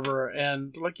Mint or whatever,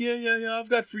 and they're like, yeah, I've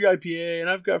got free IPA and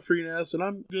I've got free NAS and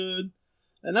I'm good,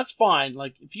 and that's fine.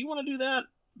 Like, if you want to do that,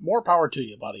 more power to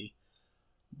you, buddy.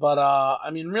 But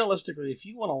realistically, if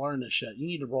you want to learn this shit, you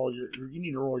need to roll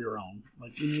your own.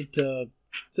 Like, you need to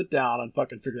sit down and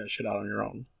fucking figure that shit out on your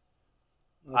own.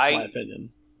 That's my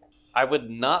opinion. I would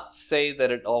not say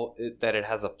that it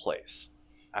has a place.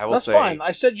 I will That's say fine.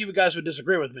 I said you guys would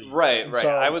disagree with me. right. And Right. so,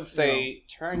 I would say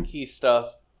turnkey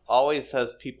stuff always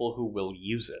has people who will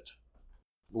use it,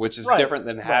 which is different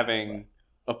than having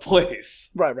a place.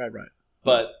 Right.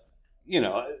 But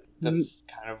that's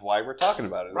kind of why we're talking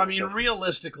about it. I mean,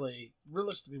 realistically,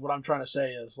 what I'm trying to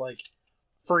say is like,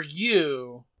 for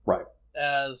you, right,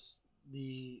 as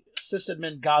the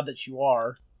sysadmin god that you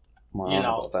are, well, I don't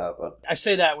know about that, but I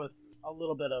say that with a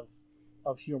little bit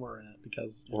of humor in it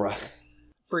because right.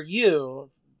 For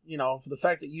you, for the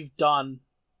fact that you've done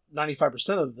 95%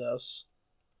 of this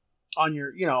on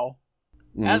your,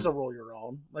 as a roll your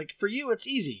own, like for you, it's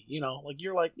easy, like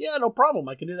you're like, yeah, no problem.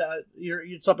 I can do that.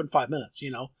 It's up in 5 minutes,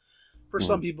 For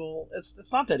some people,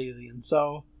 it's not that easy. And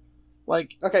so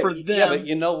like, okay, for them, yeah, but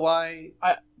you know why?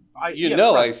 I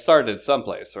I started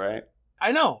someplace, right?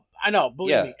 I know.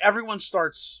 Believe me, everyone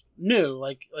starts new.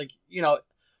 Like,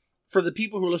 for the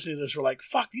people who are listening to this, are like,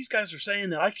 fuck, these guys are saying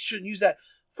that I shouldn't use that.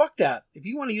 Fuck that. If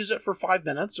you want to use it for 5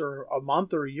 minutes or a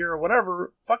month or a year or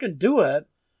whatever, fucking do it.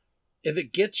 If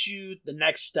it gets you the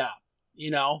next step,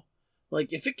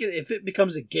 like if it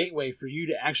becomes a gateway for you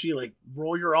to actually like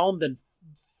roll your own, then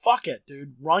fuck it,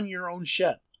 dude. Run your own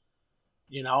shit.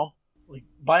 Like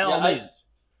by all means.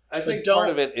 I think part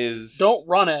of it is don't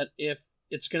run it if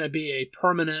it's going to be a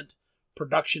permanent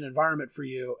production environment for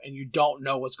you and you don't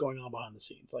know what's going on behind the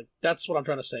scenes. Like that's what I'm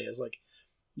trying to say is like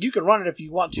you can run it if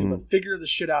you want to, but figure the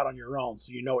shit out on your own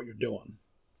so you know what you're doing.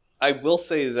 I will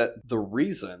say that the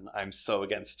reason I'm so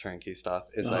against turnkey stuff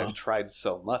is I've tried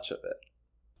so much of it.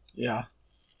 Yeah.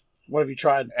 What have you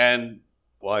tried? And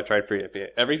I tried free API.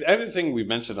 Everything we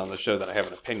mentioned on the show that I have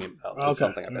an opinion about is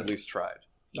something I've at least tried.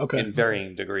 Okay. In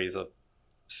varying degrees of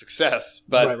success.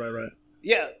 But right.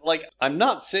 Yeah, like I'm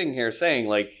not sitting here saying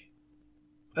like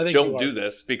I think don't do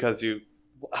this because you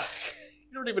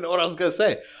don't even know what I was going to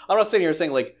say. I'm not sitting here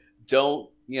saying like don't,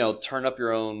 turn up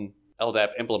your own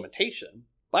LDAP implementation.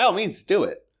 By all means do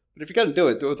it. But if you're going to do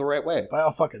it the right way. By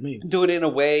all fucking means. Do it in a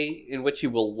way in which you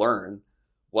will learn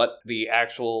what the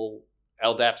actual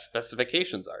LDAP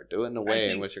specifications are. Do it in a way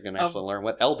in which you're going to actually learn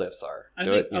what LDIFs are.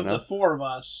 The 4 of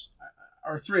us,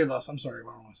 or 3 of us, I'm sorry, I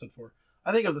don't know why I said 4.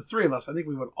 I think of the 3 of us, I think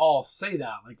we would all say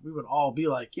that. Like, we would all be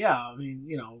like, yeah, I mean,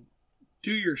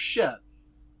 do your shit.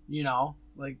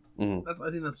 Like, I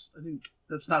think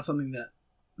that's not something that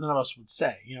none of us would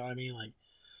say. You know what I mean? Like,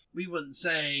 we wouldn't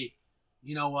say,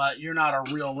 you know what, you're not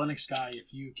a real Linux guy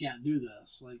if you can't do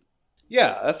this. Like,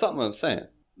 yeah, that's something I'm saying.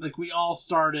 Like, we all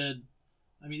started,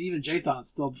 I mean, even Jathan's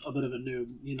still a bit of a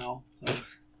noob, so.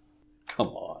 Come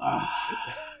on.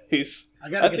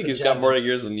 I think he's got more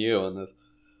years than you in this.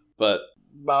 But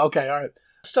okay, all right.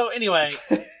 So anyway.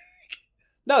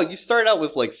 No, you start out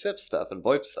with like SIP stuff and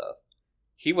VoIP stuff.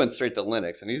 He went straight to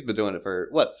Linux, and he's been doing it for,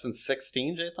 since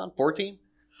 16, Jathan? 14?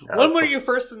 When were you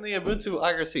first in the Ubuntu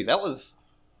IRC? That was...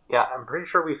 Yeah, I'm pretty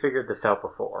sure we figured this out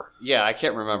before. Yeah, I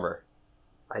can't remember.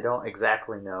 I don't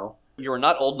exactly know. You were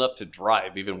not old enough to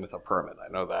drive, even with a permit.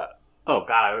 I know that. Oh,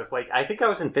 God, I think I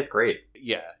was in 5th grade.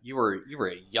 Yeah, you were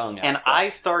a young ass. And guy. I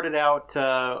started out,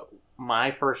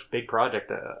 my first big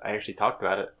project, I actually talked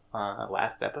about it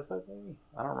last episode, maybe?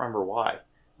 I don't remember why.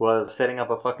 Was setting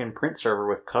up a fucking print server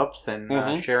with cups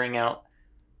and sharing out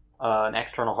an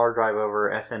external hard drive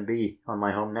over SMB on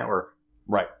my home network.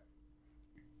 Right.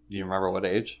 Do you remember what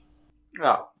age?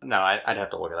 Oh, no, I'd have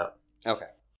to look it up. Okay.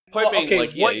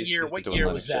 What year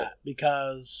was that?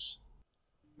 Because...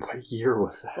 What year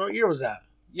was that?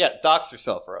 Yeah, dox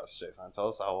yourself for us, Jason. Tell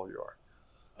us how old you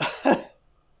are.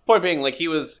 Point being, like,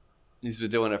 he's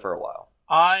been doing it for a while.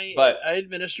 I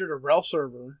administered a RHEL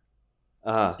server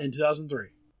in 2003.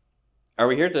 Are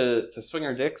we here to swing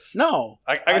our dicks? No.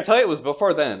 I can tell you it was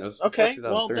before then. It was okay,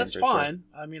 well, that's fine.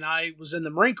 Sure. I mean, I was in the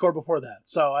Marine Corps before that,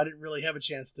 so I didn't really have a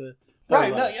chance to...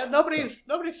 Right, nobody's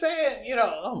saying,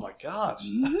 oh my gosh.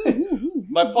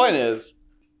 My point is,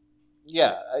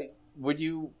 the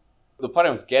point I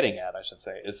was getting at, I should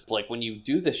say, is like when you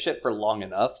do this shit for long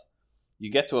enough,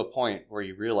 you get to a point where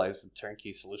you realize that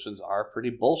turnkey solutions are pretty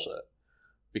bullshit.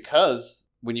 Because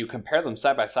when you compare them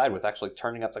side by side with actually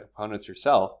turning up the components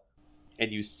yourself,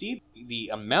 and you see the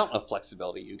amount of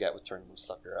flexibility you get with turning them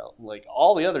stuff out, like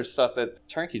all the other stuff that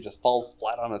turnkey just falls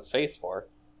flat on its face for,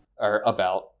 or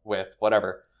about with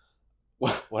whatever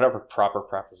proper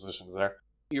propositions there.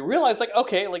 You realize, like,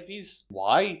 okay, like these,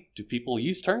 why do people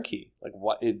use turnkey? Like,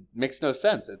 what? It makes no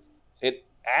sense. It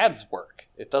adds work.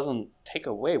 It doesn't take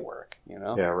away work,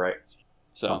 Yeah, right.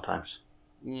 So, sometimes.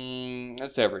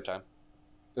 That's every time.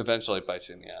 Eventually it bites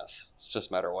you in the ass. It's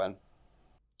just a matter when.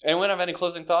 Anyone have any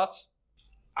closing thoughts?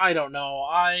 I don't know.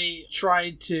 I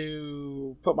tried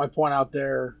to put my point out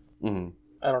there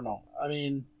I don't know. I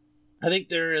mean, I think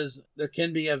there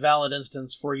can be a valid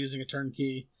instance for using a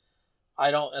turnkey.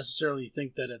 I don't necessarily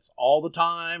think that it's all the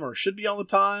time or should be all the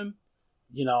time.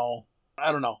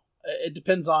 I don't know. It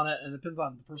depends on it, and it depends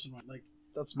on the person. Like,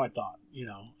 that's my thought,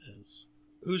 is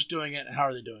who's doing it and how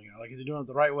are they doing it? Like, if they're doing it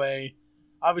the right way,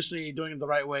 obviously doing it the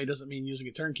right way doesn't mean using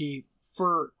a turnkey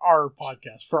for our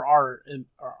podcast, for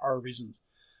our reasons.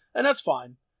 And that's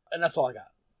fine. And that's all I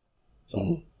got.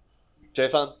 So,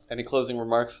 Jason, any closing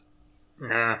remarks?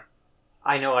 Nah.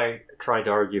 I know I tried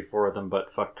to argue for them,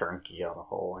 but fuck turnkey on the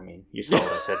whole. I mean, you saw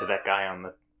what I said to that guy on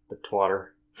the twatter.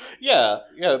 Yeah.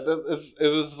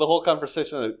 It was the whole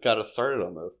conversation that got us started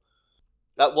on this.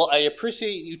 Well, I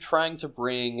appreciate you trying to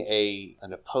bring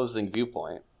an opposing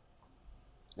viewpoint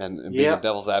and being a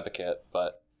devil's advocate,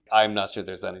 but I'm not sure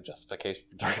there's any justification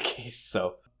for turkeys.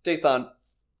 So, Jathan,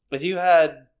 if you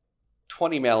had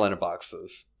 20 mail-in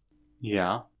boxes,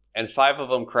 and 5 of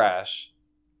them crash,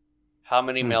 how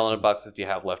many mail-in boxes do you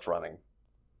have left running?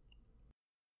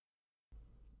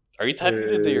 Are you typing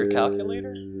it into your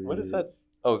calculator? What is that?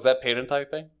 Oh, is that paid-in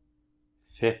typing?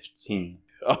 15.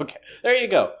 Okay, there you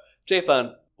go.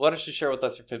 Jathan, why don't you share with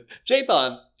us your 15?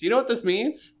 Jathan, do you know what this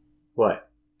means? What?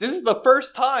 This is the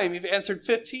first time you've answered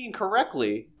 15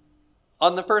 correctly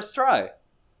on the first try.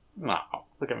 Wow,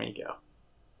 look at me go.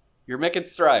 You're making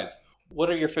strides.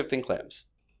 What are your 15 claims?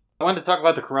 I wanted to talk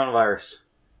about the coronavirus.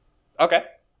 Okay.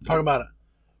 Talk about it.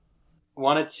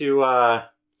 Wanted to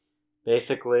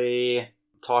basically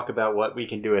talk about what we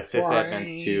can do as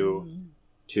sysadmins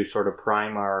to sort of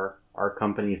prime our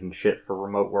companies and shit for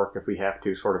remote work if we have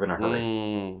to, sort of in a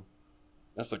hurry.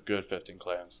 That's a good 15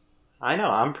 claims. I know,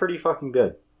 I'm pretty fucking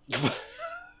good.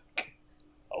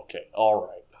 Okay,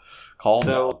 alright. Calm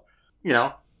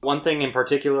down. One thing in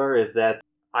particular is that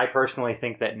I personally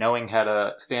think that knowing how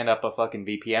to stand up a fucking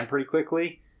VPN pretty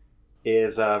quickly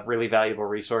is a really valuable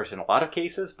resource in a lot of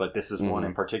cases, but this is one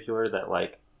in particular that,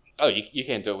 like... Oh, you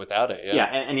can't do it without it, yeah. Yeah,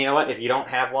 and you know what? If you don't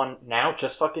have one now,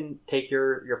 just fucking take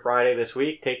your Friday this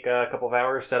week, take a couple of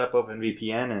hours, set up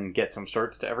OpenVPN, and get some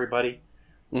certs to everybody.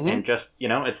 And just,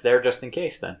 it's there just in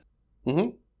case then.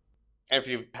 And if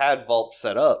you've had Vault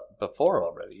set up before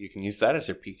already, you can use that as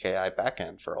your PKI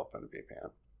backend for OpenVPN.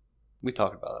 We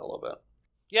talked about that a little bit.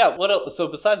 Yeah, what else? So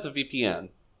besides the VPN,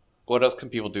 what else can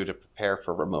people do to prepare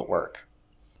for remote work?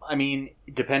 I mean,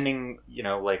 depending,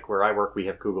 like where I work, we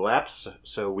have Google Apps,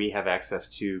 so we have access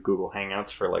to Google Hangouts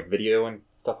for like video and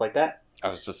stuff like that. I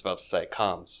was just about to say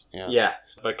comms. Yeah.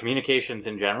 Yes, but communications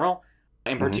in general.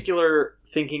 In particular,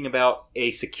 thinking about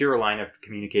a secure line of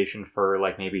communication for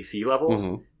like maybe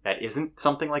C-levels that isn't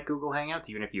something like Google Hangouts,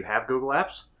 even if you have Google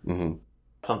Apps.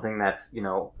 Something that's,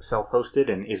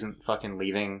 self-hosted and isn't fucking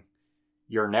leaving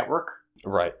your network.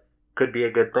 Right. Could be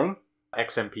a good thing.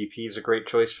 XMPP is a great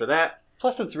choice for that.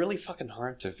 Plus, it's really fucking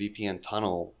hard to VPN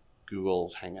tunnel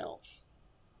Google Hangouts.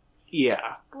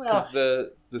 Yeah. Because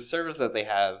the servers that they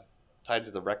have tied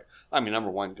to the I mean,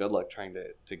 number one, good luck trying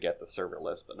to get the server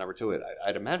list. But number two,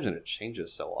 I'd imagine it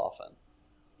changes so often.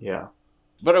 Yeah.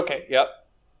 But okay, yep.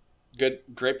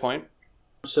 Great point.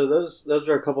 So those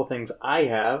are a couple things I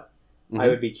have. I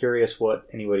would be curious what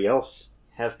anybody else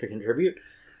has to contribute.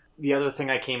 The other thing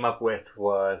I came up with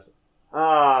was...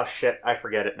 shit, I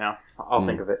forget it now. I'll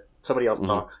think of it. Somebody else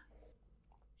talk.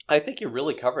 I think you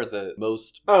really covered the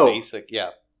most basic,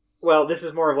 Well, this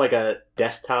is more of like a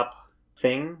desktop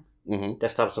thing.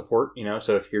 Desktop support,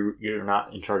 so if you're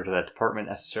not in charge of that department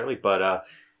necessarily, but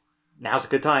now's a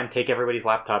good time. Take everybody's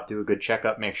laptop, do a good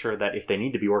checkup, make sure that if they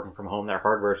need to be working from home, their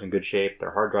hardware's in good shape,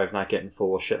 their hard drive's not getting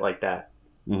full of shit like that.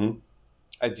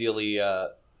 Ideally,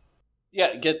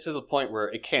 get to the point where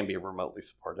it can be remotely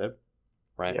supported,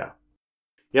 right? Yeah.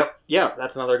 Yep. Yeah,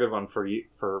 that's another good one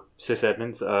for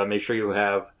sysadmins. Make sure you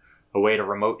have a way to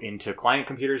remote into client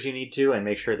computers you need to, and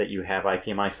make sure that you have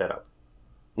IPMI set up.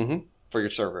 For your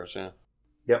servers, yeah.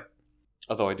 Yep.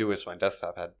 Although I do wish my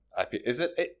desktop had IP. Is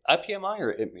it IPMI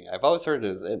or ITMI? I've always heard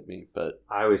it as ITMI, but...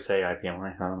 I always say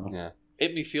IPMI. I don't know. Yeah.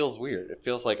 ITMI feels weird. It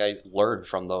feels like I learned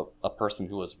from a person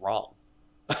who was wrong.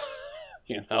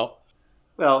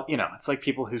 Well, it's like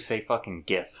people who say fucking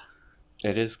GIF.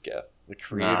 It is GIF. The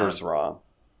creator's wrong.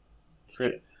 It's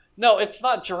GIF. No, it's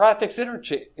not Giraffix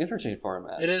interchange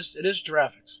format. It is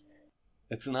Giraffix.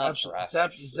 It's not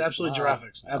Giraffix. It's absolutely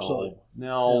Giraffix. Absolutely.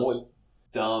 No, it's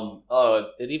dumb.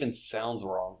 Oh, it even sounds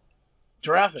wrong.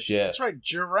 Giraffix. GIF. That's right.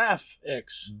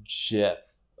 Giraffix. GIF.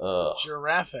 Ugh.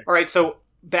 Giraffix. All right, so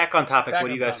back on topic. What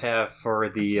do you guys have for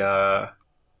the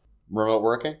remote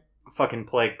working? Fucking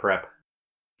plague prep.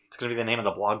 It's going to be the name of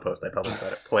the blog post I published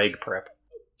about it. Plague prep.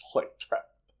 Plague prep.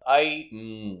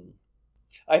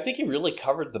 I think you really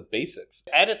covered the basics.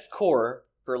 At its core,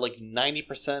 for like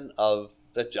 90% of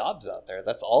the jobs out there.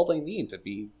 That's all they need to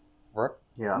be work.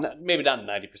 Yeah. Maybe not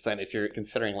 90% if you're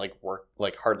considering like work,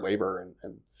 like hard labor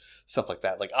and stuff like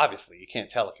that. Like obviously you can't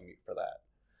telecommute for that.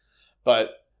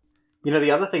 But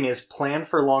the other thing is plan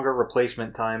for longer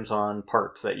replacement times on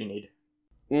parts that you need.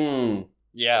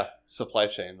 Yeah, supply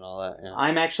chain and all that. Yeah.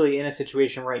 I'm actually in a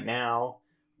situation right now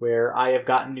where I have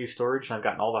gotten new storage, and I've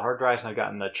gotten all the hard drives, and I've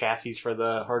gotten the chassis for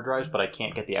the hard drives, but I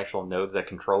can't get the actual nodes that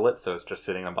control it, so it's just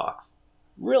sitting in a box.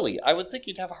 Really? I would think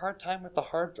you'd have a hard time with the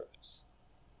hard drives.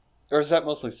 Or is that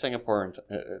mostly Singapore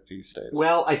these days?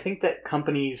 Well, I think that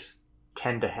companies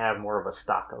tend to have more of a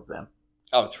stock of them.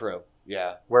 Oh, true.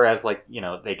 Yeah. Whereas,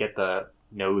 they get the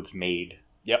nodes made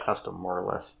custom, more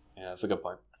or less. Yeah, that's a good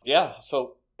point. Yeah,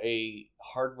 so a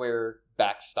hardware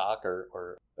back stock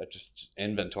or just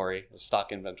inventory,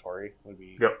 stock inventory would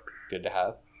be good to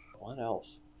have. What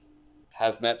else?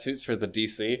 Hazmat suits for the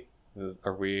DC?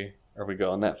 Are we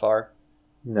going that far?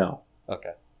 No.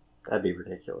 Okay. That'd be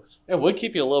ridiculous. It would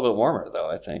keep you a little bit warmer, though,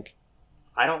 I think.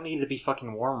 I don't need to be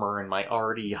fucking warmer in my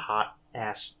already hot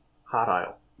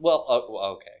aisle. Well,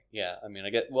 okay. Yeah, I mean,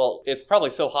 it's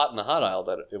probably so hot in the hot aisle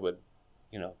that it would,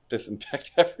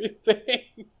 disinfect everything.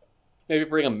 Maybe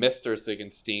bring a mister so you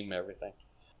can steam everything.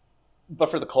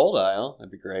 But for the cold aisle,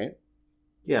 that'd be great.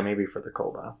 Yeah, maybe for the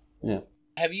cold aisle. Yeah.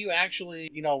 Have you actually,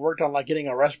 worked on like getting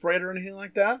a respirator or anything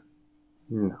like that?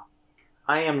 No.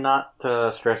 I am not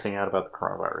stressing out about the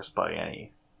coronavirus by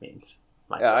any means.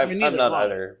 Yeah, I'm not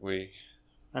either.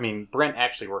 Brent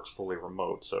actually works fully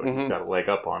remote, so he's got a leg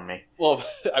up on me. Well,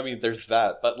 I mean, there's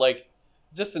that. But,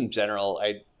 just in general,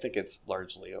 I think it's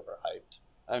largely overhyped.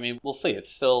 I mean, we'll see.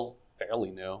 It's still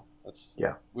fairly new.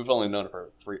 We've only known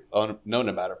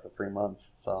about it for 3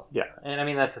 months. So yeah,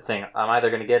 and that's the thing. I'm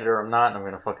either going to get it or I'm not, and I'm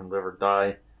going to fucking live or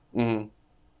die. Mm-hmm.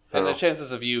 So, and the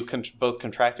chances of you both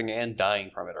contracting and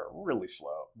dying from it are really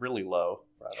low.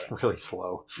 Rather. Really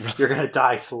slow. You're going to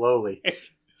die slowly.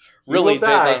 Really,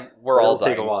 Jathan, we're all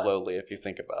dying slowly if you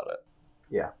think about it.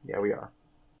 Yeah, we are.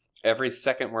 Every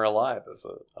second we're alive is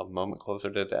a moment closer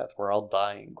to death. We're all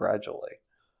dying gradually.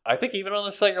 I think even on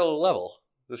the cellular level,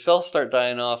 the cells start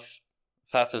dying off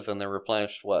faster than they're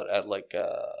replenished, at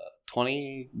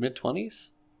mid-20s?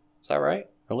 Is that right?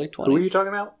 Early 20s? Who are you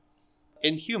talking about?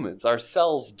 In humans, our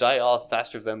cells die off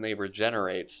faster than they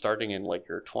regenerate, starting in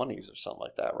your 20s or something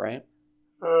like that, right?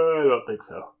 I don't think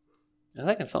so. I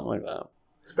think it's something like that.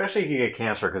 Especially if you get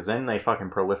cancer, because then they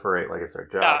fucking proliferate like it's their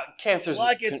job. Cancer's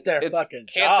their fucking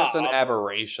cancer's job. An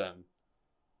aberration.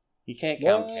 You can't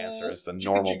count cancer as the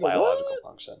normal biological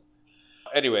function.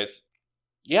 Anyways,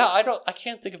 yeah, I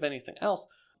can't think of anything else.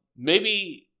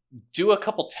 Maybe do a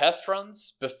couple test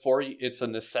runs before it's a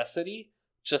necessity,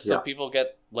 just so people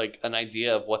get an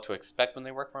idea of what to expect when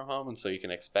they work from home, and so you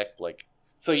can expect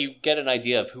so you get an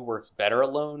idea of who works better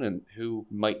alone and who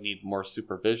might need more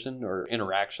supervision or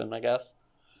interaction, I guess.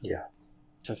 Yeah.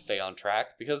 To stay on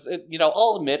track, because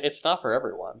I'll admit it's not for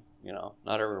everyone.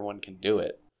 Not everyone can do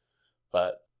it,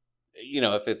 but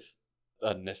if it's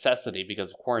a necessity because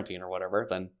of quarantine or whatever,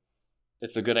 then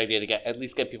it's a good idea to at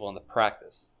least get people in the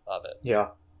practice of it. Yeah.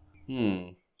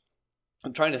 I'm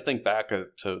trying to think back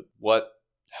to what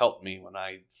helped me when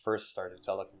I first started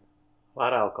telecommuting. A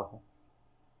lot of alcohol.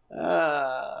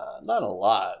 Not a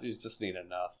lot. You just need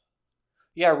enough.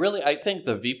 Yeah, really, I think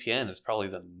the VPN is probably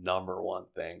the number one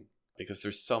thing, because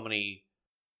there's so many.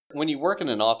 When you work in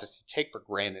an office, you take for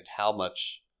granted how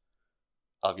much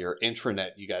of your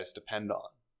intranet you guys depend on,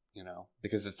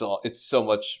 because it's so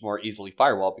much more easily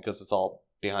firewalled because it's all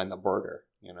behind the border,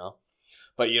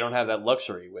 But you don't have that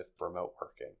luxury with remote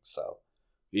working, so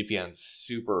VPN's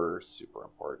super, super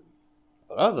important.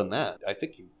 But other than that, I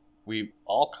think we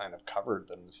all kind of covered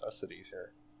the necessities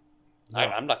here. No.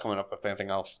 I'm not coming up with anything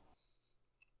else.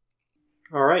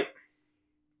 All right.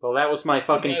 Well, that was my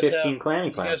fucking 15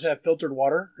 clammy clams. Do you guys have filtered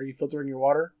water? Are you filtering your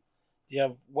water? Do you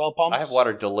have well pumps? I have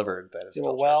water delivered that is filtered. Do you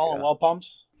have a well and well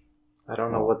pumps? I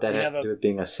don't know what that has to do with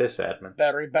being a sysadmin.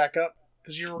 Battery backup?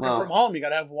 Because you're working from home, you got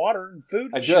to have water and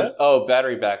food and shit.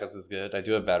 Battery backups is good. I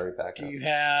do have battery backups. Do you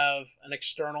have an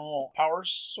external power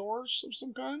source of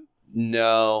some kind?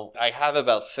 No. I have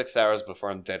about 6 hours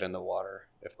before I'm dead in the water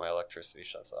if my electricity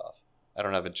shuts off. I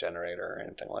don't have a generator or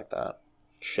anything like that.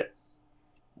 Shit.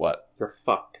 What? You're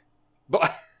fucked.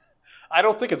 But I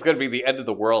don't think it's going to be the end of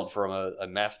the world from a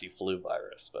nasty flu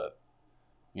virus, but,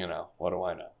 what do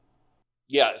I know?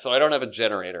 Yeah, so I don't have a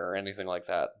generator or anything like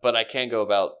that, but I can go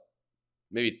about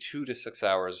maybe 2 to 6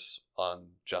 hours on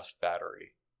just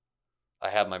battery. I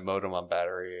have my modem on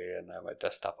battery, and I have my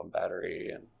desktop on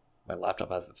battery, and my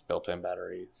laptop has its built-in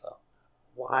battery, so.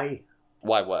 Why?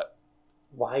 Why what?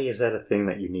 Why is that a thing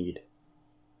that you need?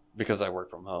 because I work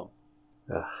from home.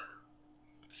 Ugh.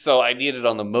 So I need it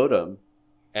on the modem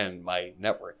and my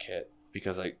network kit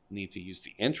because I need to use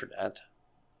the internet,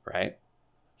 right?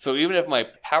 So even if my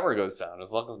power goes down,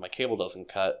 as long as my cable doesn't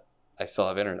cut, I still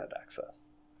have internet access.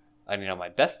 I need it on my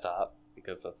desktop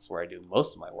because that's where I do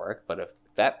most of my work, but if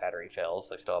that battery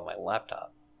fails, I still have my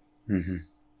laptop. Mm-hmm.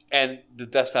 And the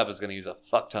desktop is going to use a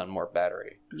fuck ton more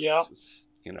battery. Yeah. It's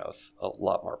a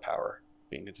lot more power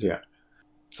being consumed. Yeah.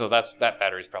 So that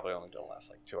battery is probably only going to last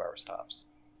like 2 hours tops,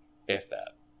 if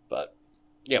that. But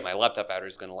yeah, my laptop battery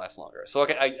is going to last longer. So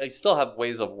I still have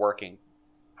ways of working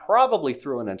probably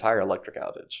through an entire electric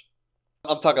outage.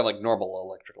 I'm talking like normal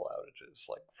electrical outages,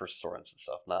 like for storms and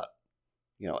stuff, not,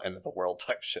 end of the world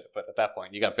type shit. But at that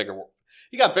point, you got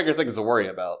bigger things to worry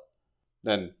about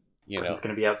than, He's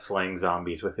going to be out slaying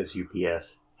zombies with his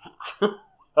UPS.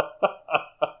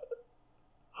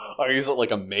 Or use it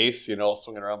like a mace,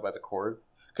 swinging around by the cord.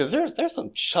 Because there's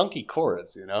some chunky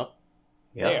cords, Yeah.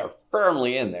 They are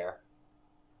firmly in there.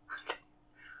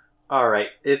 All right,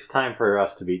 it's time for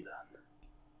us to be done.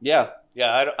 Yeah,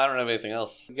 I don't have anything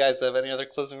else. You guys have any other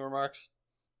closing remarks?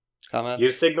 Comments?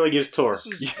 Use Signal, use Tor.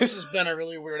 This has been a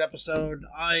really weird episode.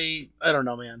 I don't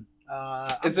know, man.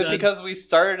 Is it because we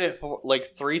started it for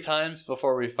like 3 times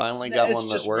before we finally got one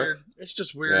that works? Weird. It's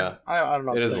just weird. Yeah. I don't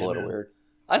know. It is a little weird.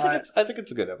 I think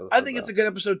it's a good episode. I think it's a good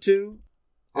episode too.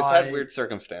 It's had weird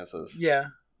circumstances. Yeah,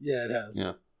 it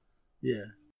has. Yeah.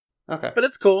 Okay, but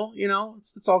it's cool.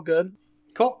 It's all good.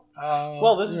 Cool.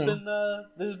 Well, this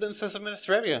has been System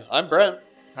Administrivia. I'm Brent.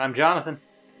 I'm Jonathan.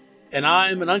 And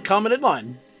I'm an uncommented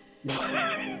line.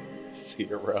 See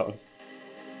you around.